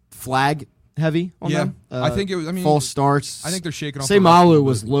flag heavy on them. I think it was. I mean, false starts. I think they're shaking off. Sayamalu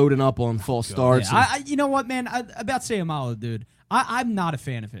was loading up on false starts. Yeah, you know what, man? About Sayamalu, dude. I'm not a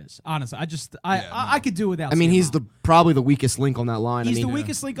fan of his. Honestly, I could do without. I mean, Sayamalu. he's probably the weakest link on that line. He's the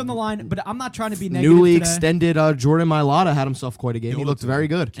weakest link on the line, but I'm not trying to be negative. Newly today. extended Jordan Mailata had himself quite a game. He looked very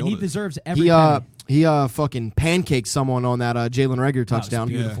good, and he deserves every penny. He fucking pancaked someone on that Jalen Reagor touchdown.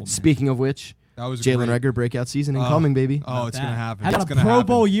 Beautiful, Speaking of which, Jalen Reagor breakout season incoming, baby. Oh, it's gonna happen. How about a Pro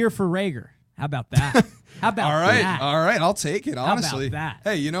Bowl year for Reagor? How about that? How about that? All right, I'll take it. Honestly, how about that?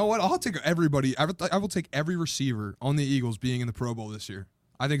 Hey, you know what? I'll take everybody. I will take every receiver on the Eagles being in the Pro Bowl this year.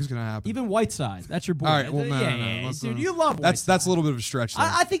 I think it's going to happen. Even Whiteside. That's your boy. All right. Well, no. Dude, you love Whiteside. That's a little bit of a stretch.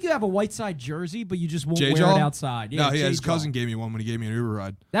 I think you have a Whiteside jersey, but you just won't wear it outside. Yeah, his cousin gave me one when he gave me an Uber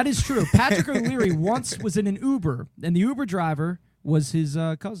ride. That is true. Patrick O'Leary once was in an Uber, and the Uber driver was his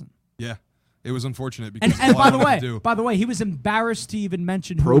cousin. Yeah. It was unfortunate because and by the way, he was embarrassed to even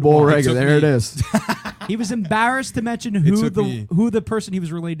mention Pro Bowl Reagor. There it is. He was embarrassed to mention who the person he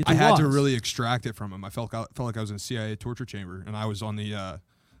was related to was. I had to really extract it from him. I felt like I was in a CIA torture chamber, and I was on the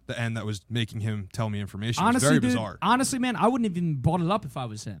end that was making him tell me information. Honestly, it was very bizarre. Honestly, man, I wouldn't have even brought it up if I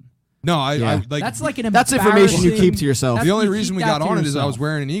was him. No, I like that's like an that's information you keep to yourself. The only reason we got on it is I was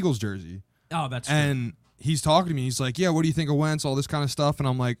wearing an Eagles jersey. Oh, that's true. And he's talking to me. He's like, "Yeah, what do you think of Wentz? All this kind of stuff." And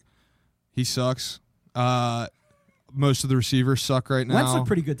I'm like, "He sucks. Most of the receivers suck right now." Wentz looked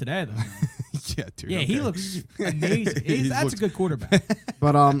pretty good today, though. Yeah, dude. Yeah, he looks amazing. That's a good quarterback.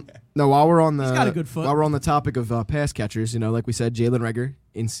 But no, while we're on he's got a good foot. While we're on the topic of pass catchers, like we said, Jalen Reagor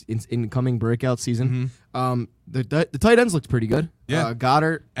in incoming breakout season. The tight ends looked pretty good. Yeah,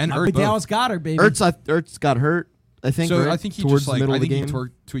 Goddard and Dallas Goddard, baby. Ertz got hurt. I think. So right? I think he towards just the middle of the game. he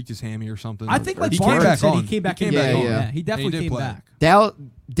tweaked his hammy or something. I think he Barber said he came back. Yeah, he definitely came back.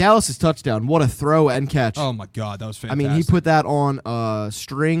 Dallas's touchdown, what a throw and catch. Oh, my God, that was fantastic. I mean, he put that on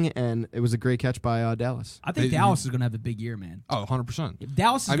string, and it was a great catch by Dallas. I think Dallas is going to have a big year, man. Oh, 100%.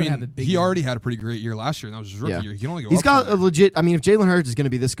 Dallas is going to have a big year. He already had a pretty great year last year, and that was his rookie year. He can only go He's up got from a legit, I mean, if Jalen Hurts is going to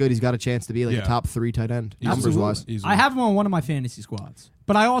be this good, he's got a chance to be like a top 3 tight end, numbers-wise. I have him on one of my fantasy squads,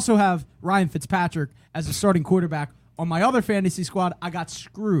 but I also have Ryan Fitzpatrick as a starting quarterback. On my other fantasy squad, I got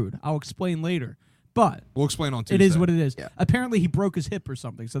screwed. I'll explain later. But we'll explain on Tuesday. It is what it is. Yeah. Apparently, he broke his hip or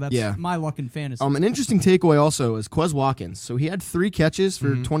something, so that's my luck in fantasy. An interesting takeaway also is Quez Watkins. So he had 3 catches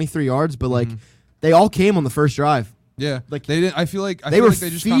for 23 yards, but they all came on the first drive. Yeah, they didn't. I feel like they were they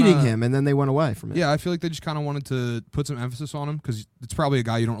just feeding him, and then they went away from it. Yeah, I feel like they just kind of wanted to put some emphasis on him because it's probably a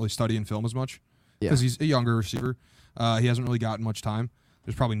guy you don't really study in film as much because he's a younger receiver. He hasn't really gotten much time.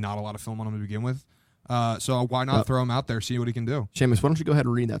 There's probably not a lot of film on him to begin with. So why not throw him out there, see what he can do? Seamus, why don't you go ahead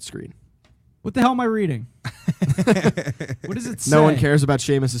and read that screen? What the hell am I reading? What does it say? No one cares about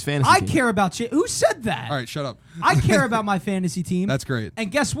Seamus' fantasy team. I care about Who said that? All right, shut up. I care about my fantasy team. That's great.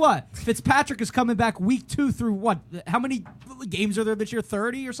 And guess what? Fitzpatrick is coming back week 2 through what? How many games are there this year?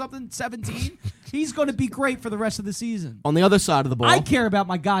 30 or something? 17? He's going to be great for the rest of the season. On the other side of the ball. I care about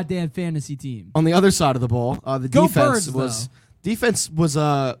my goddamn fantasy team. On the other side of the ball, the defense was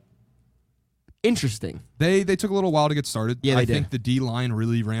interesting. They took a little while to get started. Yeah, I think the D-line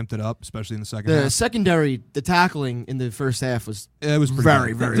really ramped it up, especially in the second half. The secondary, the tackling in the first half was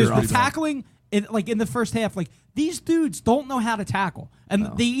very, very rough. The tackling in the first half, these dudes don't know how to tackle.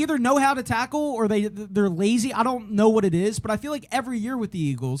 And they either know how to tackle or they're lazy. I don't know what it is, but I feel like every year with the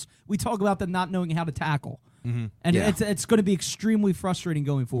Eagles, we talk about them not knowing how to tackle. Mm-hmm. And it's going to be extremely frustrating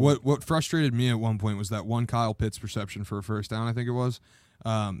going forward. What frustrated me at one point was that one Kyle Pitts reception for a first down, I think it was.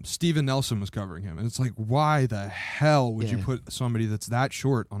 Steven Nelson was covering him, and it's like, why the hell would you put somebody that's that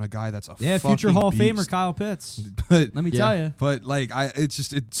short on a guy that's a future Hall of beast? Famer Kyle Pitts? But let me tell you. But like,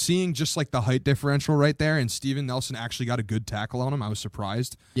 it's seeing just like the height differential right there, and Steven Nelson actually got a good tackle on him. I was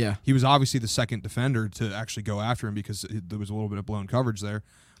surprised. Yeah, he was obviously the second defender to actually go after him because there was a little bit of blown coverage there,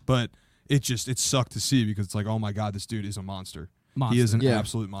 but it sucked to see because it's like, oh my god, this dude is a monster. He is an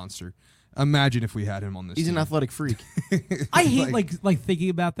absolute monster. Imagine if we had him on this. He's team. an athletic freak. I hate like thinking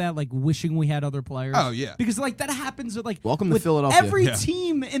about that, like wishing we had other players. Oh yeah, because like that happens with welcome with to Philadelphia. Every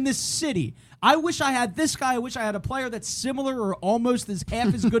team in this city. I wish I had this guy. I wish I had a player that's similar or almost as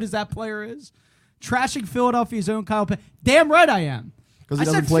half as good as that player is. Trashing Philadelphia's own Kyle Pitts. Damn right I am. Because he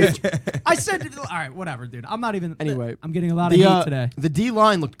doesn't play. I said, all right, whatever, dude. I'm not even. Anyway, I'm getting a lot of hate today. The D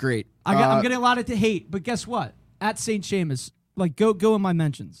line looked great. I'm getting a lot of hate, but guess what? At St. Seamus, like go in my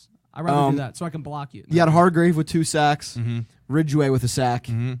mentions. I'd rather do that so I can block you. You had Hargrave with 2 sacks, Ridgeway with a sack.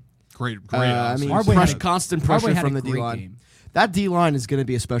 Great. I mean, constant pressure from the D line. That D line is going to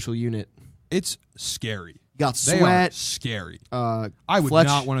be a special unit. It's scary. Got They Sweat. are scary. I would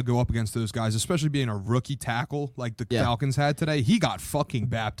not want to go up against those guys, especially being a rookie tackle like the Falcons had today. He got fucking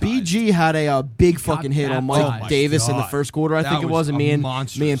baptized. BG had a big fucking hit on Mike Davis in the first quarter, I think it was, and me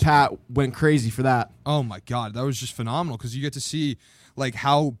and Pat went crazy for that. Oh my god, that was just phenomenal because you get to see like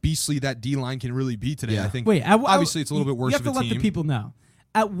how beastly that D line can really be today. I think. Obviously it's a little bit worse. You have to let the people know.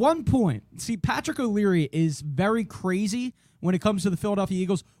 At one point, see, Patrick O'Leary is very crazy when it comes to the Philadelphia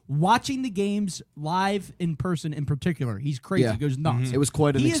Eagles. Watching the games live in person in particular, he's crazy. He goes nuts. It was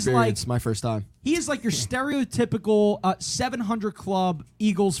quite an experience my first time. He is like your stereotypical 700 Club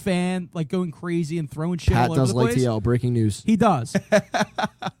Eagles fan, like going crazy and throwing shit all over the place. Pat does like to yell. Breaking news. He does.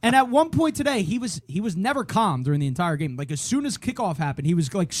 And at one point today, he was never calm during the entire game. Like as soon as kickoff happened, he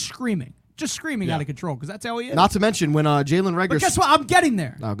was like screaming. Just screaming out of control because that's how he is. Not to mention when Jalen Reagor. But guess what? I'm getting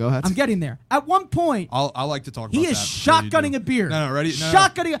there. Oh, go ahead. I'm getting there. At one point, I like to talk about he that. is shotgunning a beer. No, ready?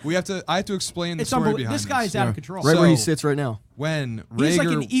 Shotgunning. I have to explain the It's story unbelievable. behind This guy's out of control. Right where he sits right now. When he's Reagor, like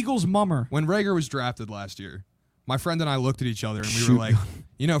an Eagles mummer. When Reagor was drafted last year, my friend and I looked at each other and we were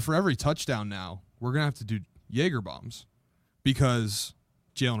like, for every touchdown now, we're gonna have to do Jaeger bombs because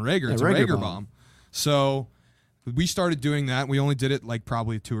Jalen Reagor, it's a Reagor bomb. So we started doing that. We only did it like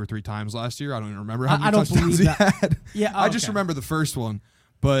probably 2 or 3 times last year. I don't even remember how many touchdowns he had. Yeah, I just remember the first one,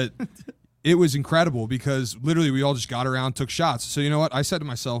 but it was incredible because literally we all just got around, took shots. So you know what? I said to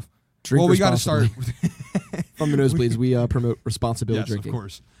myself, we got to start. From the Nosebleeds, we promote responsible drinking. Of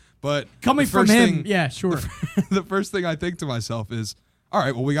course. But coming from him, sure. The first thing I think to myself is, all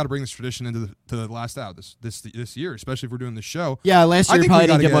right, well, we got to bring this tradition into the last out this year, especially if we're doing this show. Yeah, last year probably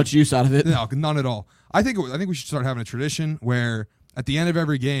didn't get much use out of it. No, none at all. I think we should start having a tradition where at the end of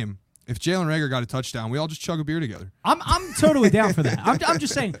every game, if Jalen Reagor got a touchdown, we all just chug a beer together. I'm totally down for that. I'm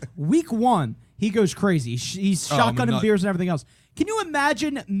just saying, week 1, he goes crazy. He's shotgunning beers and everything else. Can you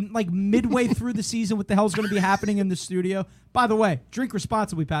imagine, like, midway through the season, what the hell's going to be happening in the studio? By the way, drink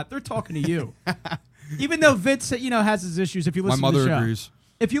responsibly, Pat. They're talking to you. Even though Vince, has his issues. If you listen to the show, my mother agrees.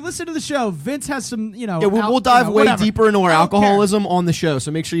 If you listen to the show, Vince has some, Yeah, we'll dive way deeper into our alcoholism on the show,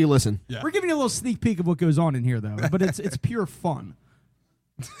 so make sure you listen. Yeah. We're giving you a little sneak peek of what goes on in here, though, but it's pure fun.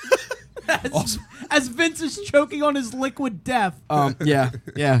 As Vince is choking on his liquid death. Yeah.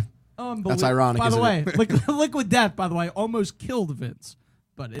 That's ironic. By the way, liquid death. By the way, almost killed Vince,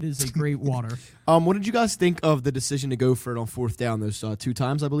 but it is a great water. What did you guys think of the decision to go for it on 4th down? Those 2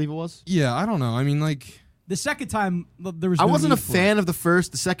 times, I believe it was. Yeah, I don't know. I mean, like the second time there was. I wasn't a fan of the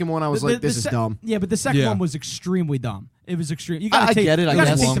first. The second one, I was like, "This is dumb." Yeah, but the second one was extremely dumb. It was extreme. You I get it. I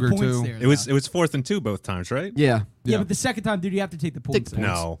guess longer too. It was 4th and 2 both times, right? Yeah. Yeah, but the second time, dude, you have to take the points.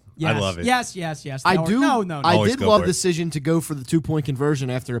 No, yes. I love it. Yes. I do. No. I did love the decision to go for the 2-point conversion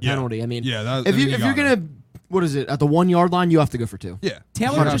after a penalty. I mean, if you're gonna, what is it, at the 1 yard line, you have to go for 2. Yeah.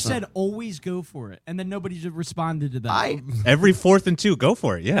 Taylor just said always go for it, and then nobody just responded to that. Every 4th and 2, go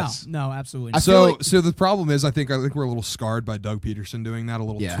for it. Yes. No, absolutely. So the problem is, I think we're a little scarred by Doug Peterson doing that a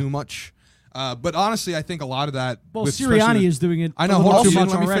little too much. But honestly, I think a lot of that. Well, Sirianni is doing it. I know. Hold on, you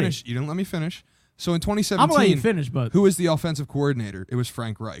didn't let me finish. So in 2017, I'm gonna let you finish, but who was the offensive coordinator? It was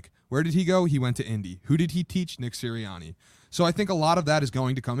Frank Reich. Where did he go? He went to Indy. Who did he teach? Nick Sirianni. So I think a lot of that is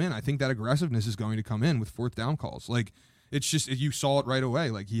going to come in. I think that aggressiveness is going to come in with 4th down calls. Like, it's just, you saw it right away.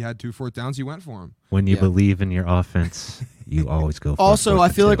 Like, he had 2 4th downs. He went for him. When you believe in your offense, you always go for it. Also, I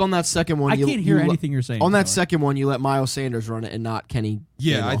feel like on that second one, I can't hear anything you're saying. On that second one, you let Miles Sanders run it and not Kenny.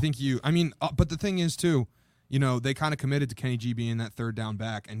 Yeah, I think but the thing is, too, they kind of committed to Kenny G being that 3rd down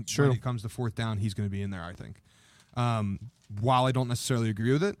back. And when it comes to 4th down, he's going to be in there, I think. While I don't necessarily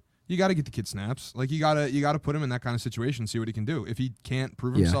agree with it, You got to get the kid snaps. Like you got to put him in that kind of situation, see what he can do. If he can't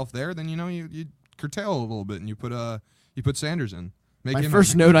prove himself there, then you curtail a little bit and you put Sanders in. My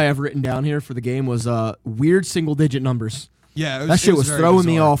first note I have written down here for the game was weird single-digit numbers. Yeah, that shit was throwing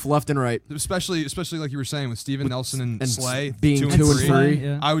me off left and right. Especially like you were saying with Steven Nelson and Slay being 2 and 3.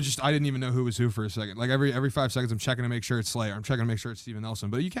 Yeah. I didn't even know who was who for a second. Like every 5 seconds, I'm checking to make sure it's Slay, or I'm checking to make sure it's Steven Nelson.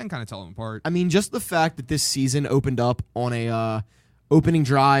 But you can kind of tell them apart. I mean, just the fact that this season opened up on a opening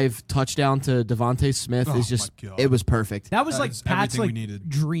drive touchdown to Devontae Smith is just it was perfect. That was like Pat's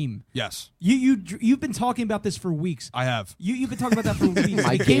dream. Yes. You've been talking about this for weeks. I have. You've been talking about that for weeks.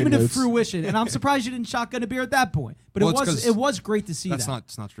 It came into fruition, and I'm surprised you didn't shotgun a beer at that point. But it was great to see that.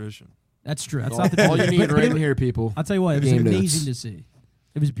 It's not tradition. That's true. That's not the all you need right in here, people. I'll tell you what, it was amazing to see.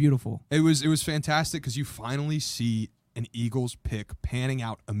 It was beautiful. It was fantastic because you finally see an Eagles pick panning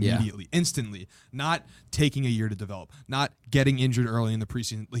out immediately, instantly, not taking a year to develop, not getting injured early in the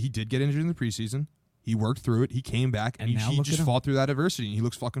preseason. He did get injured in the preseason. He worked through it. He came back, and he just fought through that adversity, and he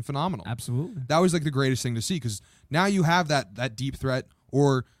looks fucking phenomenal. Absolutely. That was like the greatest thing to see because now you have that deep threat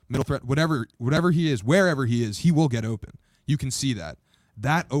or middle threat, whatever he is, wherever he is, he will get open. You can see that.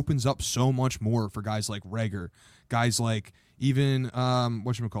 That opens up so much more for guys like Reagor, guys like even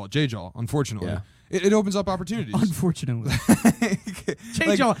J-Jaw, unfortunately. Yeah. It opens up opportunities. Unfortunately.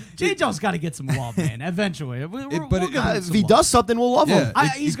 J-Jaw's got to get some love, man, eventually. If he does something, we'll love him.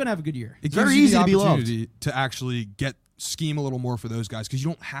 He's going to have a good year. It's very easy to be loved. To actually scheme a little more for those guys because you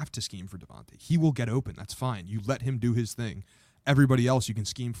don't have to scheme for Devontae. He will get open. That's fine. You let him do his thing. Everybody else you can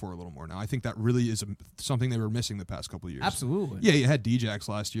scheme for a little more now. I think that really is something they were missing the past couple of years. Absolutely. Yeah, you had Djax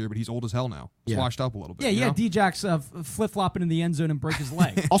last year, but he's old as hell now. He's washed up a little bit. Yeah, you had Djax flip-flopping in the end zone and break his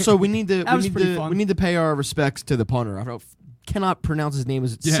leg. Also, we need to pay our respects to the punter. I cannot pronounce his name.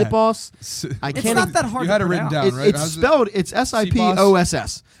 Is it Siposs? It's not that hard to pronounce. You had it written down, right? It's spelled, it's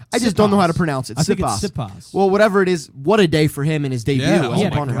Siposs. I just don't know how to pronounce it. I think it's Siposs. Well, whatever it is, what a day for him in his debut. Yeah, he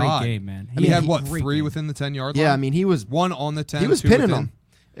had a great game, man. He had 3 within the 10-yard line? Yeah, I mean, he was 1 on the 10. He was pinning them.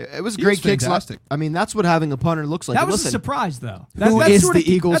 It was great kicks. I mean, that's what having a punter looks like. That was a surprise, though. Who is the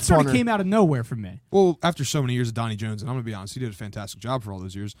Eagles punter? That sort of came out of nowhere for me. Well, after so many years of Donnie Jones, and I'm going to be honest, he did a fantastic job for all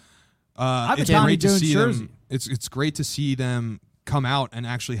those years. I have a Donnie Jones jersey. It's great to see them come out and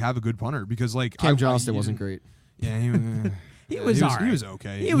actually have a good punter because Cam Johnston wasn't great. Yeah, he was all right. He was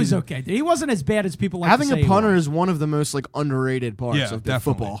okay. He was okay. He wasn't as bad as people like having to say. Having a punter is one of the most underrated parts of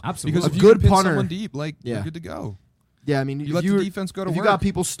football. Absolutely. Because if you good punter deep, you're good to go. Yeah, I mean, you let the defense go to work. You got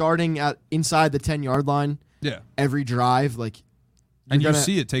people starting inside the 10-yard line. Yeah. Every drive, and you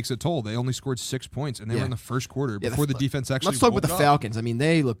see it takes a toll. They only scored 6 points, and they were in the first quarter before the defense actually. Let's talk about the Falcons. I mean,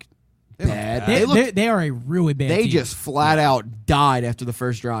 they look bad. They are a really bad team. They just flat out died after the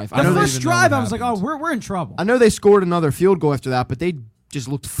first drive. The first drive, I was like, oh, we're in trouble. I know they scored another field goal after that, but they just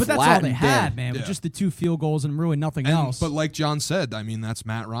looked flat. But that's all they had, man, with just the 2 field goals and really nothing else. But like John said, I mean, that's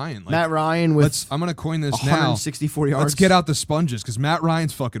Matt Ryan. Matt Ryan with I'm going to coin this 164 yards. Let's get out the sponges because Matt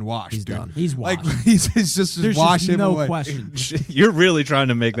Ryan's fucking washed. He's done. He's washed. He's just wash him away. No question. You're really trying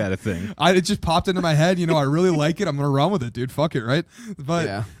to make that a thing. It just popped into my head. I really like it. I'm going to run with it, dude. Fuck it, right?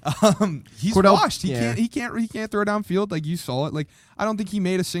 But he's washed. He can't throw downfield. Like you saw it. I don't think he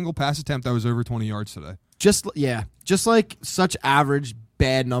made a single pass attempt that was over 20 yards today. Just like such average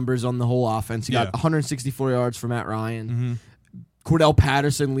bad numbers on the whole offense. He got 164 yards for Matt Ryan. Mm-hmm. Cordell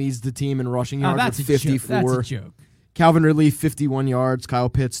Patterson leads the team in rushing yards with 54. That's a joke. Calvin Ridley, 51 yards. Kyle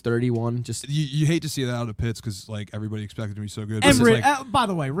Pitts, 31. Just you hate to see that out of Pitts because everybody expected him to be so good. And by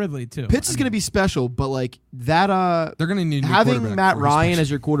the way, Ridley too. Pitts is going to be special, but that they're going to need having Matt Ryan as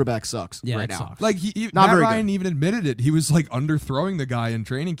your quarterback sucks right now. Sucks. Matt Ryan even admitted it. He was underthrowing the guy in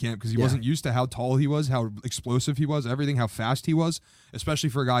training camp because he wasn't used to how tall he was, how explosive he was, everything, how fast he was, especially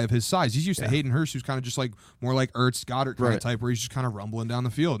for a guy of his size. He's used to Hayden Hurst, who's kind of just more like Ertz, Goddard kind of type, where he's just kind of rumbling down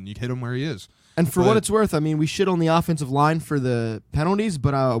the field and you hit him where he is. And for what it's worth, I mean, we shit on the offensive line for the penalties,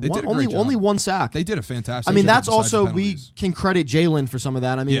 but only 1 sack. They did a fantastic job. I mean, that's also, we can credit Jalen for some of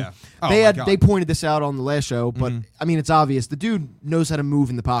that. I mean, they pointed this out on the last show, but I mean, it's obvious. The dude knows how to move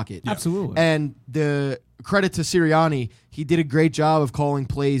in the pocket. Yeah. Absolutely. And the credit to Sirianni, he did a great job of calling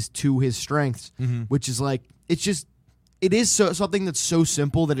plays to his strengths, which is it is something that's so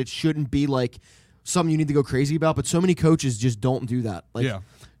simple that it shouldn't be something you need to go crazy about, but so many coaches just don't do that.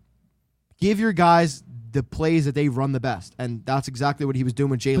 Give your guys the plays that they run the best, and that's exactly what he was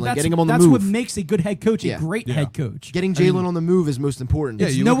doing with Jalen, getting him on the move. That's what makes a good head coach a great head coach. Getting Jalen on the move is most important. Yeah,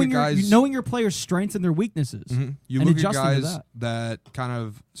 it's knowing your players' strengths and their weaknesses. You look at guys that kind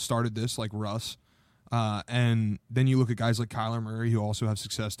of started this, like Russ. And then you look at guys like Kyler Murray who also have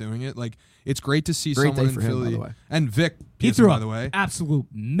success doing it. Like, it's great to see Great someone day in for him, Philly. by the way. And Vic He Pearson, threw by an the way. absolute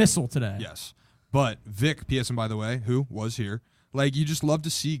missile today. Yes. But Vic Pearson, by the way, who was here, like, you just love to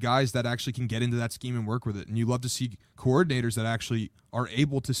see guys that actually can get into that scheme and work with it. And you love to see coordinators that actually are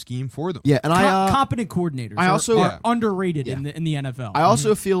able to scheme for them. Yeah, and competent coordinators I also are underrated in the NFL. I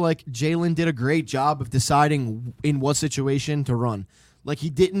also feel like Jalen did a great job of deciding in what situation to run. Like, he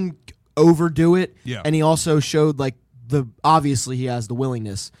didn't overdo it, and he also showed like obviously he has the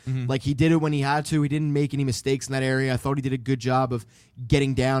willingness. Like, he did it when he had to. He didn't make any mistakes in that area. I thought he did a good job of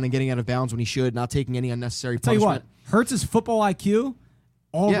getting down and getting out of bounds when he should, not taking any unnecessary punishment. Tell you what, Hurts' football IQ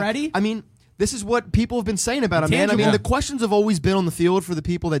already. Yeah. I mean, this is what people have been saying about him, man. I mean, the questions have always been on the field for the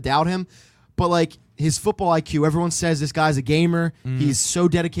people that doubt him, but like, his football IQ, everyone says this guy's a gamer. He's so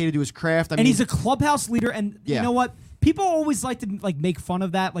dedicated to his craft. I mean, he's a clubhouse leader, and you know what? People always like to like make fun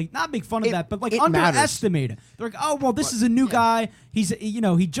of that, like not make fun of that, but like underestimate it. They're like, oh well, this is a new guy. He's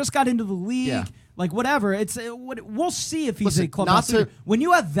he just got into the league, like whatever. It's we'll see if he's a clubhouse leader. When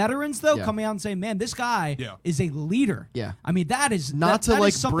you have veterans though coming out and saying, man, this guy is a leader. Yeah, I mean that is not to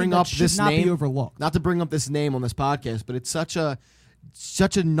like bring up this name. Be overlooked. Not to bring up this name on this podcast, but it's such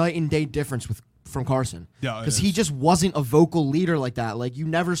a night and day difference from Carson. Yeah, because he just wasn't a vocal leader like that. Like, you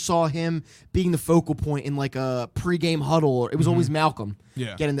never saw him being the focal point in like a pregame huddle. It was always Malcolm.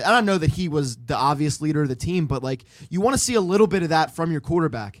 Yeah, I don't know that he was the obvious leader of the team, but like, you want to see a little bit of that from your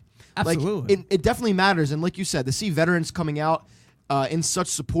quarterback. Absolutely, like, it definitely matters. And like you said, to see veterans coming out in such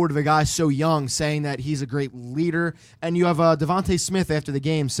support of a guy so young, saying that he's a great leader, and you have Devontae Smith after the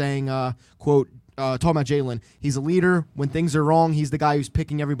game saying, "quote." Talking about Jalen, he's a leader. When things are wrong, he's the guy who's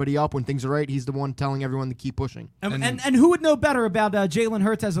picking everybody up. When things are right, he's the one telling everyone to keep pushing. And who would know better about Jalen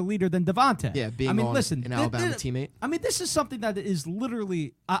Hurts as a leader than Devontae? Yeah, being an Alabama teammate. I mean, this is something that is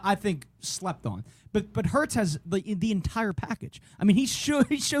literally, I think, slept on. But Hurts has the entire package. I mean, he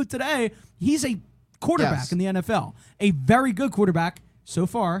showed today he's a quarterback in the NFL, a very good quarterback. So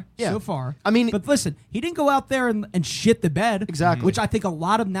far. I mean, but listen, he didn't go out there and shit the bed. Exactly. Which I think a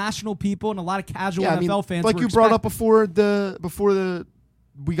lot of national people and a lot of casual NFL fans like were you brought up before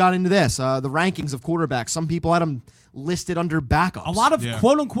we got into this, the rankings of quarterbacks. Some people had him listed under backups. A lot of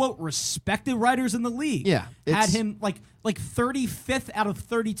quote unquote respected writers in the league had him like 35th out of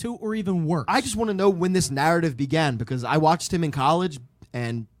 32 or even worse. I just want to know when this narrative began, because I watched him in college,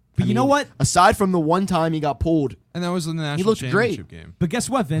 and you know what? Aside from the one time he got pulled, and that was in the national championship game. But guess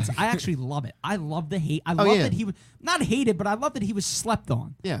what, Vince? I actually love it. I love the hate. I love that he was not hated, but I love that he was slept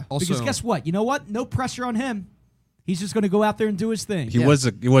on. Yeah. Also, because guess what? You know what? No pressure on him. He's just going to go out there and do his thing. He was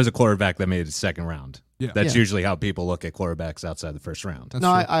a quarterback that made it second round. Yeah. That's usually how people look at quarterbacks outside the first round.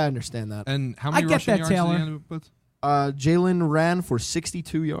 I understand that. And how many rushing yards did he end up with? Jalen ran for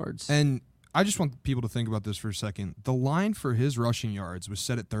 62 yards. And I just want people to think about this for a second. The line for his rushing yards was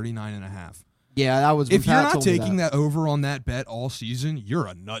set at 39.5. Yeah, that was. If you're not taking that over on that bet all season, you're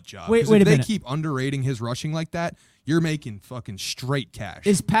a nut job. Wait if a minute. They keep underrating his rushing like that, you're making fucking straight cash.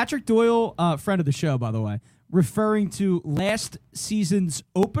 Is Patrick Doyle, friend of the show, by the way, referring to last season's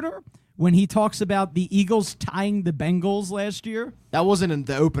opener when he talks about the Eagles tying the Bengals last year? That wasn't in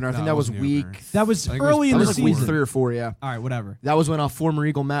the opener. I think that was week. That was early in the season. Week 3 or 4, yeah. All right, whatever. That was when former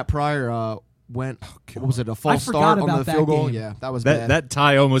Eagle Matt Pryor went. What was it? A false start on the field goal. Yeah, that was bad. That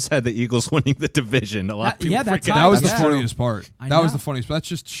tie almost had the Eagles winning the division. A lot of people that was the funniest part. That was the funniest. That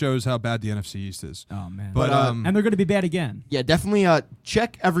just shows how bad the NFC East is. Oh man! But and they're going to be bad again. Yeah, definitely.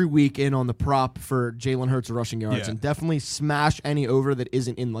 Check every week in on the prop for Jalen Hurts rushing yards, and definitely smash any over that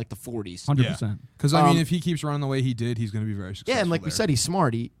isn't in like the 40s. 100%. Because I mean, if he keeps running the way he did, he's going to be very successful. Yeah, and like we said, he's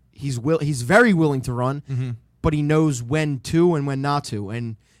smart. He's very willing to run, but he knows when to and when not to,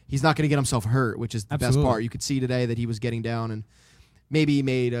 and he's not going to get himself hurt, which is the best part. You could see today that he was getting down, and maybe he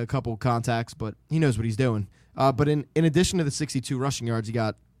made a couple contacts, but he knows what he's doing. But in addition to the 62 rushing yards, he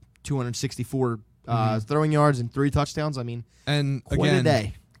got 264 throwing yards and 3 touchdowns. I mean, and quite a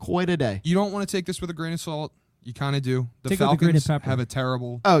day. Quite a day. You don't want to take this with a grain of salt. You kind of do. The Take Falcons have a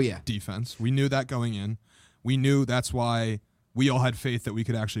terrible Oh defense. We knew that going in. We knew that's why we all had faith that we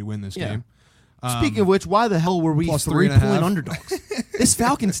could actually win this game. Speaking of which, why the hell were we plus 3-point underdogs? This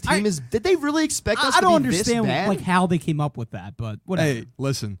Falcons team did they really expect us to be this bad? I don't understand like how they came up with that, but whatever. Hey,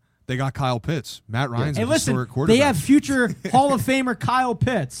 listen, they got Kyle Pitts. Matt Ryan's a historic quarterback. They have future Hall of Famer Kyle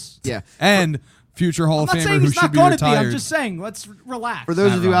Pitts. Yeah. And future Hall of Famer who should be retired. retired. I'm just saying, let's relax. For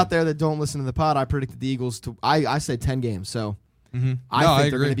those of you out there that don't listen to the pod, I predicted the Eagles to I said 10 games, so I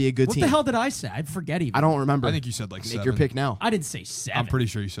think they're going to be a good team. What the hell did I say? I forget even. I don't remember. I think you said like 7. Make your pick now. I didn't say 7. I'm pretty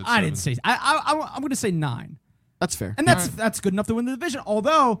sure you said 7. I didn't say. I'm going to say 9. That's fair. And that's good enough to win the division.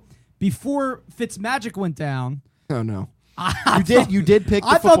 Although before Fitzmagic went down. Oh no. You did pick the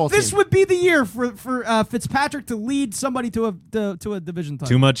I football thought this team. would be the year for Fitzpatrick to lead somebody to a division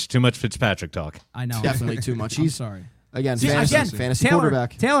title. Too much Fitzpatrick talk. I know. Definitely too much. I'm He's sorry. Again, See, fantasy Taylor,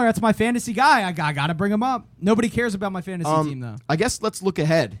 quarterback. Taylor, that's my fantasy guy. I got to bring him up. Nobody cares about my fantasy team, though. I guess let's look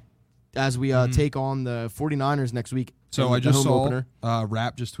ahead as we take on the 49ers next week. So I just saw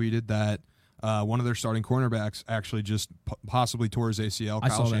Rap just tweeted that one of their starting cornerbacks actually just possibly tore his ACL.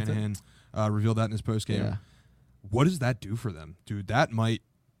 Kyle Shanahan revealed that in his postgame. Yeah. What does that do for them, dude? That might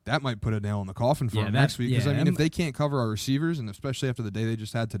put a nail in the coffin for them next week. Because I mean, if they can't cover our receivers, and especially after the day they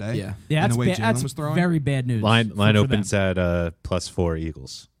just had today, and the way Jalen was throwing, very bad news. Line opens at +4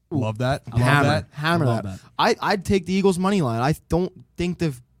 Eagles. Love that. Hammer that. I'd take the Eagles money line. I don't think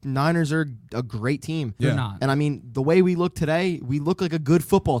the Niners are a great team. They're not. And I mean, the way we look today, we look like a good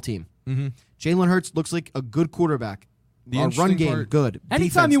football team. Mm-hmm. Jalen Hurts looks like a good quarterback. Our run game, good.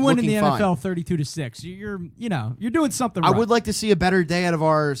 Anytime Defense, you win in the fine. NFL 32-6, you're doing something right. I would like to see a better day out of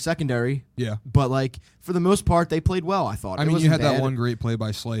our secondary. Yeah. But like for the most part, they played well, I thought. I mean, you had that one great play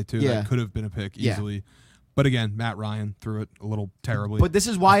by Slay too. Yeah. That could have been a pick easily. But again, Matt Ryan threw it a little terribly. But this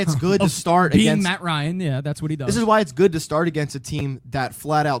is why it's good to start being against Matt Ryan. Yeah, that's what he does. This is why it's good to start against a team that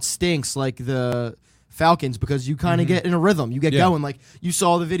flat out stinks, like the Falcons, because you kind of get in a rhythm. You get going. Like you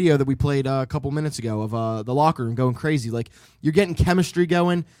saw the video that we played a couple minutes ago of the locker room going crazy. Like you're getting chemistry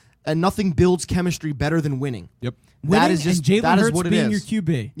going, and nothing builds chemistry better than winning. Yep. Winning that is just and Jalen that is Hurts what it being is. your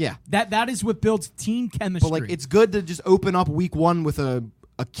QB. Yeah. That is what builds team chemistry. But like it's good to just open up week one with a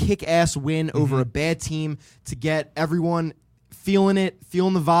kick-ass win over a bad team to get everyone feeling it,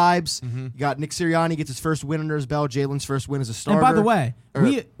 feeling the vibes. You got Nick Sirianni gets his first win under his belt. Jalen's first win as a starter. And by the way,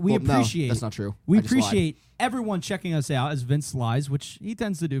 we appreciate. No, that's not true. We appreciate everyone checking us out as Vince lies, which he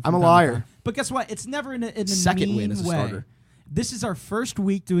tends to do. I'm a liar. But guess what? It's never in a second mean win as a way. starter. This is our first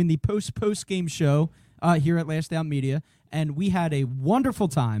week doing the post game show here at Last Down Media, and we had a wonderful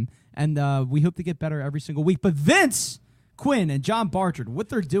time, and we hope to get better every single week. But Vince Quinn and John Barchard, what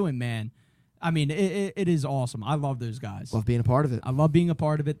they're doing, man, I mean, it is awesome. I love those guys. Love being a part of it. I love being a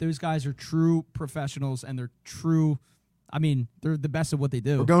part of it. Those guys are true professionals, and they're true. I mean, they're the best at what they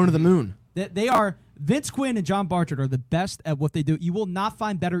do. We're going to the moon. They are. Vince Quinn and John Barchard are the best at what they do. You will not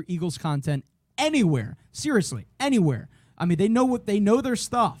find better Eagles content anywhere. Seriously, anywhere. I mean, they know their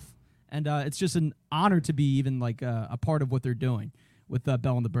stuff, and it's just an honor to be even like a part of what they're doing with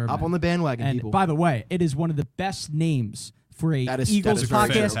Bell and the Birdman. Hop on the bandwagon, and people. By the way, it is one of the best names for a Eagles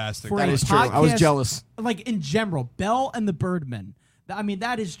podcast. Fantastic. For that a is true. podcast, I was jealous. Like in general, Bell and the Birdman. I mean,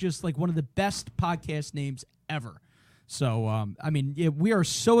 that is just like one of the best podcast names ever. So, I mean, we are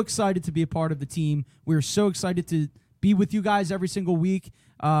so excited to be a part of the team. We are so excited to be with you guys every single week.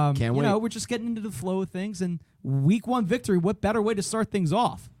 Can't wait. You know, we're just getting into the flow of things, and week one victory. What better way to start things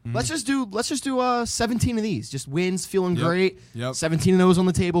off? Let's just do 17 of these. Just wins, feeling great. Yep. 17 of those on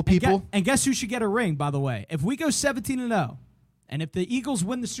the table, people. And guess who should get a ring? By the way, if we go 17-0, and if the Eagles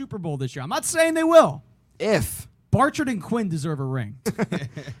win the Super Bowl this year, I'm not saying they will. If Barchard and Quinn deserve a ring.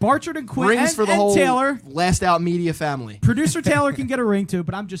 Barchard and Quinn rings and, for the and whole Taylor. Last Out Media family. Producer Taylor can get a ring too,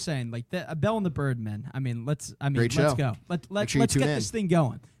 but I'm just saying, like Bell and the Birdman. Great let's show. go. Let's sure you get tune in. this thing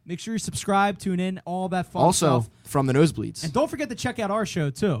going. Make sure you subscribe, tune in, all that fun Also, stuff. from the Nosebleeds. And don't forget to check out our show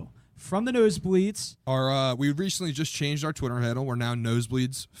too, From the Nosebleeds. We recently just changed our Twitter handle. We're now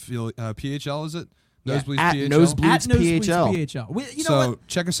Nosebleeds PHL. Is it? Nosebleeds at PHL. Nosebleeds At Nosebleeds PHL. PHL. You know So what?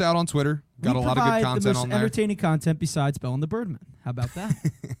 check us out on Twitter. Got We a lot of good provide content the most on there. entertaining content besides Bell and the Birdman. How about that?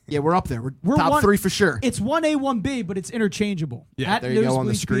 Yeah, we're up there. We're We're top 3 for sure. It's 1A, 1B, but it's interchangeable. Yeah, At there you go on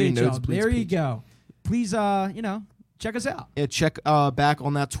the Nosebleeds screen, PHL. Nosebleeds There you PHL. go. Please, check us out. Yeah, check back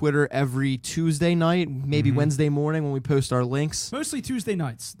on that Twitter every Tuesday night, maybe Wednesday morning when we post our links. Mostly Tuesday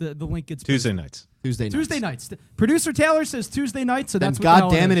nights. The link gets Tuesday nights. Tuesday nights. Producer Taylor says Tuesday nights, so Then that's what the hell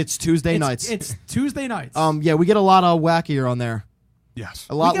God damn it, is. it's Tuesday nights. It's Tuesday nights. Yeah, we get a lot of wackier on there. Yes.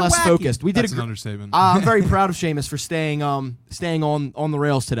 A lot get less wacky. focused. We did That's an understatement. I'm very proud of Seamus for staying on the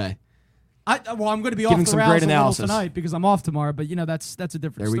rails today. I'm going to be Giving off the some rails great a little analysis. tonight because I'm off tomorrow. But that's a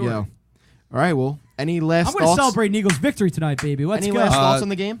different There story. we go. All right, well, any last I'm going to thoughts? celebrate Eagles' victory tonight, baby. Let's Any go. last thoughts on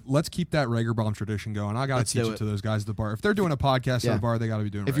the game? Let's keep that Rager Bomb tradition going. I got to Let's teach do it it. to those guys at the bar. If they're doing a podcast Yeah. at the bar, they got to be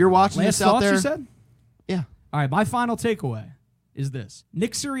doing. If Rager you're Bomb. watching Last this out thoughts, there, you said? yeah. All right, my final takeaway is this.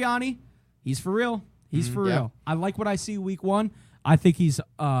 Nick Sirianni, he's for real. He's for yeah. real. I like what I see week one. I think he's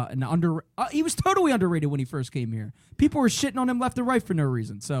he was totally underrated when he first came here. People were shitting on him left and right for no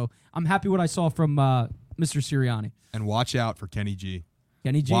reason. So I'm happy what I saw from Mr. Sirianni. And watch out for Kenny G.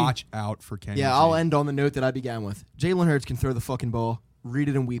 Kenny G. Watch out for Kenny G. Yeah, I'll end on the note that I began with. Jalen Hurts can throw the fucking ball. Read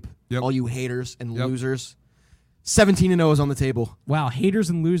it and weep. Yep. All you haters and Yep. losers. 17-0 is on the table. Wow, haters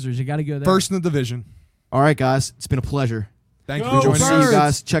and losers. You got to go there. First in the division. All right, guys. It's been a pleasure. Thank you for joining us. See you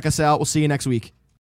guys. Check us out. We'll see you next week.